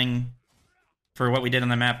for playing for what we did on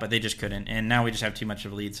the map, but they just couldn't. And now we just have too much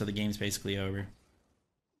of a lead, so the game's basically over.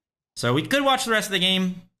 So we could watch the rest of the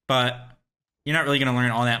game, but you're not really going to learn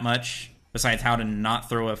all that much. Besides how to not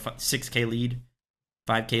throw a 6k lead,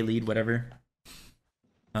 5k lead, whatever.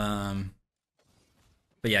 But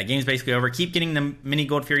yeah, game's basically over. Keep getting the mini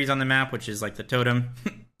gold furies on the map, which is like the totem.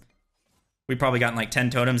 We've probably gotten like 10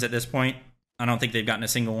 totems at this point. I don't think they've gotten a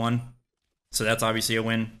single one. So that's obviously a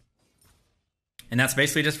win. And that's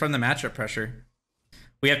basically just from the matchup pressure.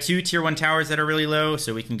 We have 2 tier 1 towers that are really low,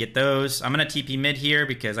 so we can get those. I'm going to TP mid here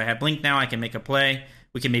because I have Blink now. I can make a play.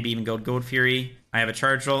 We can maybe even go Gold Fury. I have a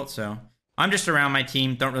charge ult, so I'm just around my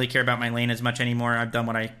team. Don't really care about my lane as much anymore. I've done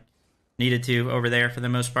what I needed to over there for the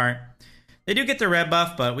most part. They do get the red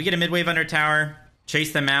buff, but we get a mid-wave under tower.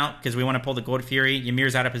 Chase them out because we want to pull the Gold Fury.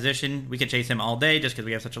 Ymir's out of position. We could chase him all day just because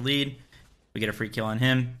we have such a lead. We get a free kill on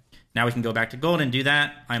him. Now we can go back to gold and do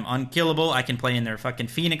that. I'm unkillable. I can play in their fucking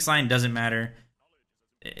Phoenix line. Doesn't matter.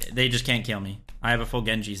 They just can't kill me. I have a full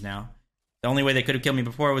Genji's now. The only way they could have killed me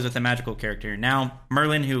before was with a magical character. Now,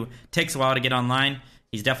 Merlin, who takes a while to get online,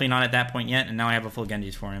 he's definitely not at that point yet, and now I have a full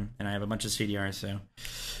Genji's for him, and I have a bunch of CDRs, so...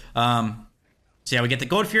 So yeah, we get the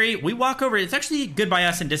Gold Fury. We walk over. It's actually good by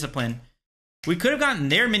us in Discipline. We could have gotten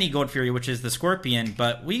their mini Gold Fury, which is the Scorpion,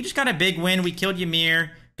 but we just got a big win. We killed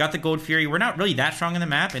Ymir, got the Gold Fury. We're not really that strong in the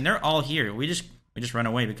map, and they're all here. We just run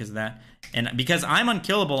away because of that. And because I'm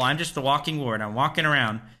unkillable, I'm just the walking ward. I'm walking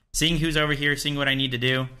around, seeing who's over here, seeing what I need to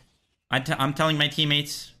do. I'm telling my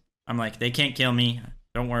teammates, I'm like, they can't kill me.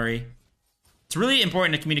 Don't worry. It's really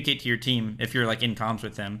important to communicate to your team if you're like in comms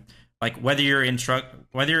with them. Like whether you're in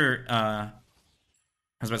I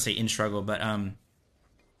was about to say in struggle, but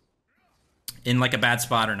in like a bad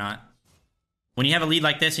spot or not. when you have a lead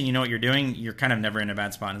like this and you know what you're doing, you're kind of never in a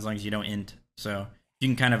bad spot as long as you don't int. So you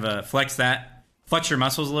can kind of flex your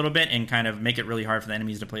muscles a little bit and kind of make it really hard for the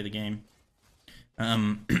enemies to play the game.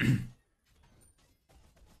 Call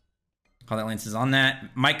that Lance is on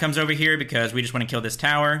that. Mike comes over here because we just want to kill this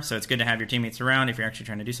tower, so it's good to have your teammates around if you're actually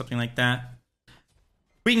trying to do something like that.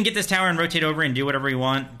 We can get this tower and rotate over and do whatever we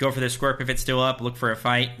want. Go for the Scorp if it's still up. Look for a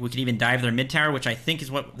fight. We could even dive their mid tower, which I think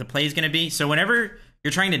is what the play is going to be. So whenever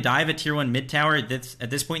you're trying to dive a tier 1 mid tower that's at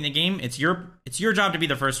this point in the game, it's your job to be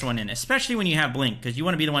the first one in, especially when you have Blink, because you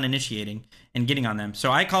want to be the one initiating and getting on them.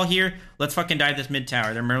 So I call here, let's fucking dive this mid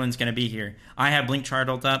tower. Their Merlin's going to be here. I have Blink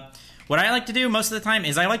charged up. What I like to do most of the time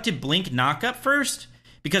is I like to Blink knock up first,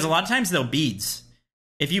 because a lot of times they'll beads.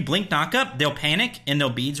 If you Blink knock up, they'll panic and they'll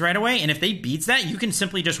beads right away. And if they beads that, you can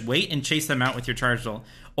simply just wait and chase them out with your charge ult.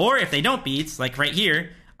 Or if they don't beads, like right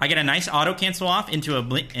here, I get a nice auto cancel off into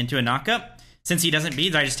a knock up. Since he doesn't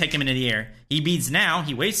beads, I just take him into the air. He beads now,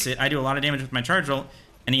 he wastes it. I do a lot of damage with my charge ult,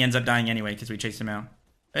 and he ends up dying anyway because we chased him out.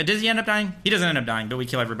 Does he end up dying? He doesn't end up dying, but we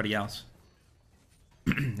kill everybody else.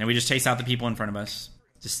 And we just chase out the people in front of us.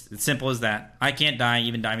 Just as simple as that. I can't die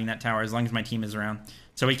even diving that tower as long as my team is around.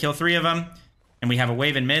 So we kill 3 of them, and we have a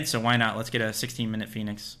wave in mid, so why not? Let's get a 16-minute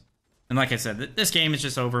Phoenix. And like I said, this game is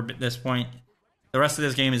just over at this point. The rest of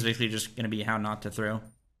this game is basically just going to be how not to throw.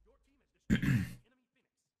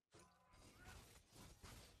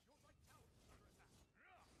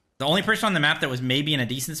 The only person on the map that was maybe in a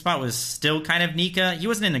decent spot was still kind of Nika. He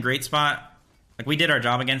wasn't in a great spot. Like, we did our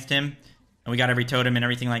job against him, and we got every totem and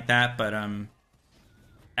everything like that, but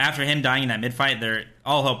after him dying in that mid-fight,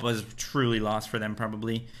 all hope was truly lost for them,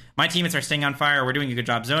 probably. My teammates are staying on fire. We're doing a good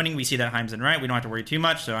job zoning. We see that Heim's in right. We don't have to worry too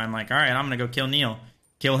much, so I'm like, all right, I'm going to go kill Neil.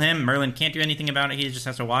 Kill him. Merlin can't do anything about it. He just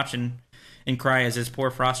has to watch and cry as his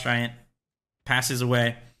poor Frost Giant passes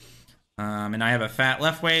away. And I have a fat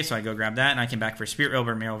left wave, so I go grab that, and I can back for Spirit Robe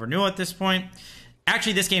or Mail Renewal at this point.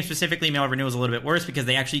 Actually, this game specifically, Mail Renewal is a little bit worse because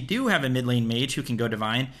they actually do have a mid lane mage who can go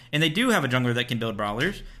Divine, and they do have a jungler that can build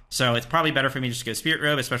Brawlers. So it's probably better for me just to go Spirit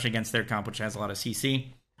Robe, especially against their comp, which has a lot of CC.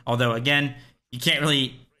 Although, again, you can't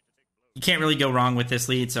really go wrong with this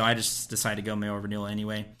lead, so I just decided to go Mail Renewal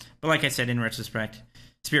anyway. But like I said, in retrospect,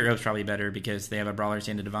 Spirit Robe's probably better because they have a Brawler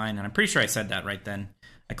and a Divine, and I'm pretty sure I said that right then.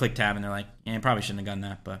 I clicked tab, and they're like, yeah, probably shouldn't have done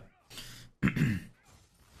that, but...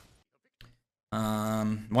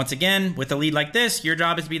 Once again, with a lead like this, your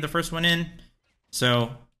job is to be the first one in. So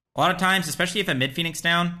a lot of times, especially if a mid Phoenix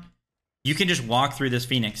down, you can just walk through this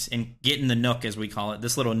Phoenix and get in the nook, as we call it,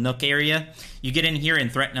 this little nook area. You get in here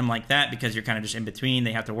and threaten them like that because you're kind of just in between.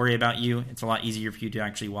 They have to worry about you. It's a lot easier for you to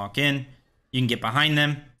actually walk in. You can get behind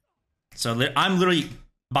them. So I'm literally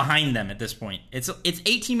behind them at this point. It's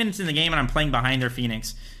 18 minutes in the game and I'm playing behind their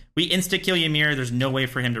Phoenix. We insta-kill Ymir. There's no way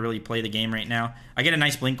for him to really play the game right now. I get a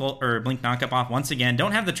nice blink knock-up off once again.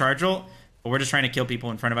 Don't have the charge ult, but we're just trying to kill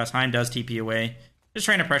people in front of us. Heim does TP away. Just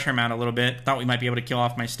trying to pressure him out a little bit. Thought we might be able to kill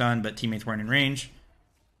off my stun, but teammates weren't in range.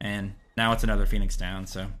 And now it's another Phoenix down,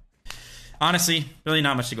 so... Honestly, really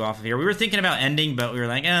not much to go off of here. We were thinking about ending, but we were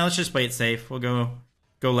like, let's just play it safe. We'll go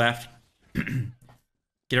left.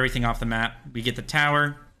 Get everything off the map. We get the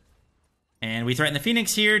tower. And we threaten the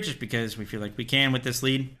Phoenix here just because we feel like we can with this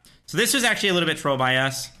lead. So this was actually a little bit troll by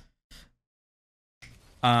us.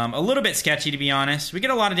 A little bit sketchy, to be honest. We get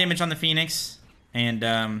a lot of damage on the Phoenix.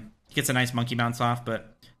 And gets a nice monkey bounce off.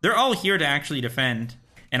 But they're all here to actually defend.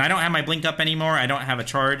 And I don't have my blink up anymore. I don't have a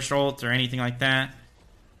charged ult or anything like that.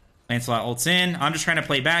 Lancelot ults in. I'm just trying to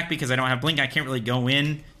play back because I don't have blink. I can't really go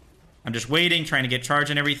in. I'm just waiting, trying to get charged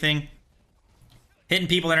and everything. Hitting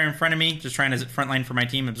people that are in front of me, just trying to frontline for my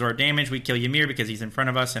team, absorb damage. We kill Ymir because he's in front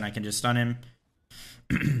of us, and I can just stun him.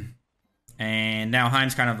 And now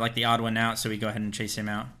Heim's kind of like the odd one out, so we go ahead and chase him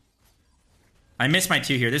out. I missed my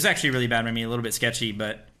 2 here. This is actually really bad by me, a little bit sketchy,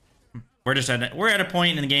 but we're at a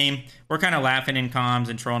point in the game. We're kind of laughing in comms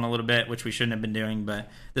and trolling a little bit, which we shouldn't have been doing, but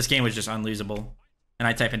this game was just unlosable. And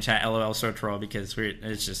I type in chat, LOL, so troll, because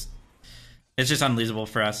it's just unlosable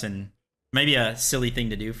for us, and maybe a silly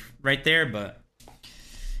thing to do right there, but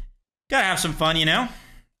gotta have some fun, you know?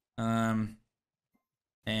 And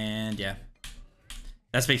yeah.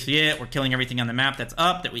 That's basically it. We're killing everything on the map that's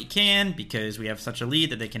up that we can because we have such a lead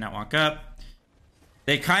that they cannot walk up.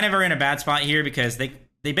 They kind of are in a bad spot here because they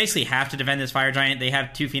basically have to defend this Fire Giant. They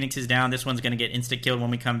have 2 Phoenixes down. This one's going to get insta-killed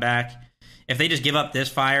when we come back. If they just give up this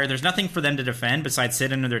fire, there's nothing for them to defend besides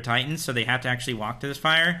sit under their Titans, so they have to actually walk to this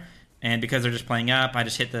fire. And because they're just playing up, I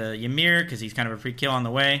just hit the Ymir because he's kind of a free kill on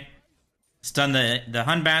the way. Stun the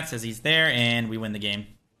Hun Bats as he's there, and we win the game.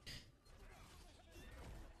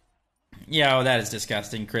 Yo, that is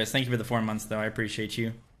disgusting, Chris. Thank you for the 4 months, though. I appreciate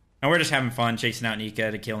you. And we're just having fun chasing out Nika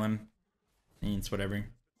to kill him. It's whatever.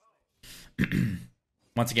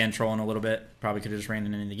 Once again, trolling a little bit. Probably could have just ran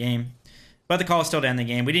into the game. But the call is still to end the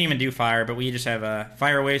game. We didn't even do fire, but we just have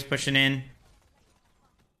fire waves pushing in.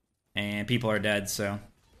 And people are dead, so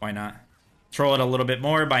why not? Troll it a little bit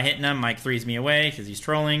more by hitting him. Mike threes me away because he's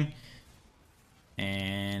trolling.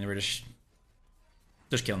 And we're just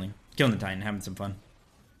killing him. Killing the Titan, having some fun.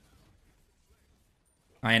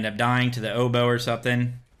 I end up dying to the oboe or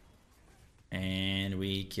something. And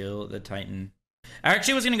we kill the Titan. I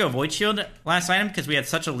actually was going to go Void Shield last item because we had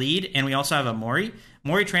such a lead, and we also have a Mori.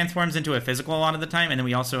 Mori transforms into a physical a lot of the time, and then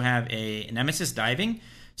we also have a Nemesis diving.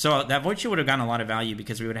 So that Void Shield would have gotten a lot of value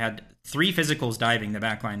because we would have had 3 physicals diving the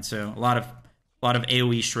backline. So a lot of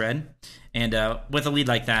AoE shred. And with a lead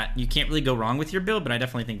like that, you can't really go wrong with your build, but I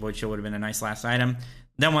definitely think Void Shield would have been a nice last item.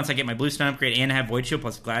 Then once I get my Blue Stun upgrade and have Void Shield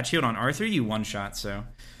plus Glad Shield on R3, you one-shot. So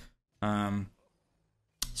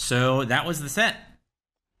that was the set.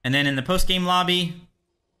 And then in the post-game lobby,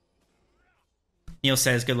 Neil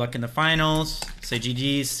says good luck in the finals. Say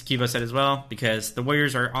GG's. Kivo said as well, because the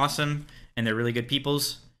Warriors are awesome, and they're really good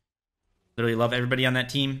peoples. Literally love everybody on that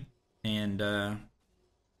team. And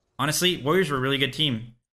honestly, Warriors were a really good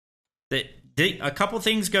team. A couple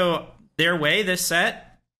things go their way this set.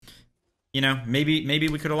 You know, maybe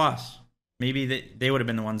we could have lost. Maybe they would have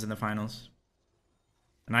been the ones in the finals.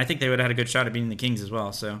 And I think they would have had a good shot at beating the Kings as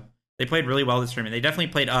well. So they played really well this tournament. They definitely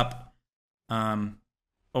played up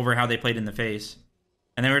over how they played in the face.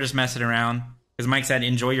 And they were just messing around. Because Mike said,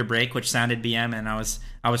 enjoy your break, which sounded BM. And I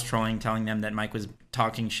was trolling, telling them that Mike was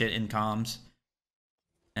talking shit in comms.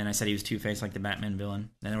 And I said he was Two-Face like the Batman villain.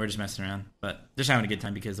 And they were just messing around. But just having a good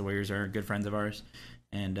time because the Warriors are good friends of ours.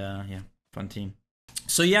 And yeah, fun team.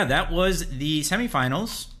 So yeah, that was the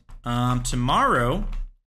semifinals. Tomorrow,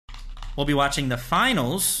 we'll be watching the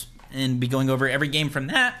finals and be going over every game from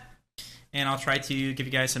that. And I'll try to give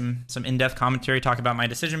you guys some in-depth commentary, talk about my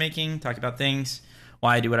decision-making, talk about things,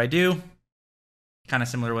 why I do what I do. Kind of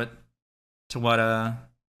similar to what the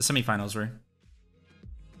semifinals were.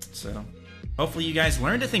 So hopefully you guys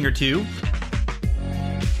learned a thing or two.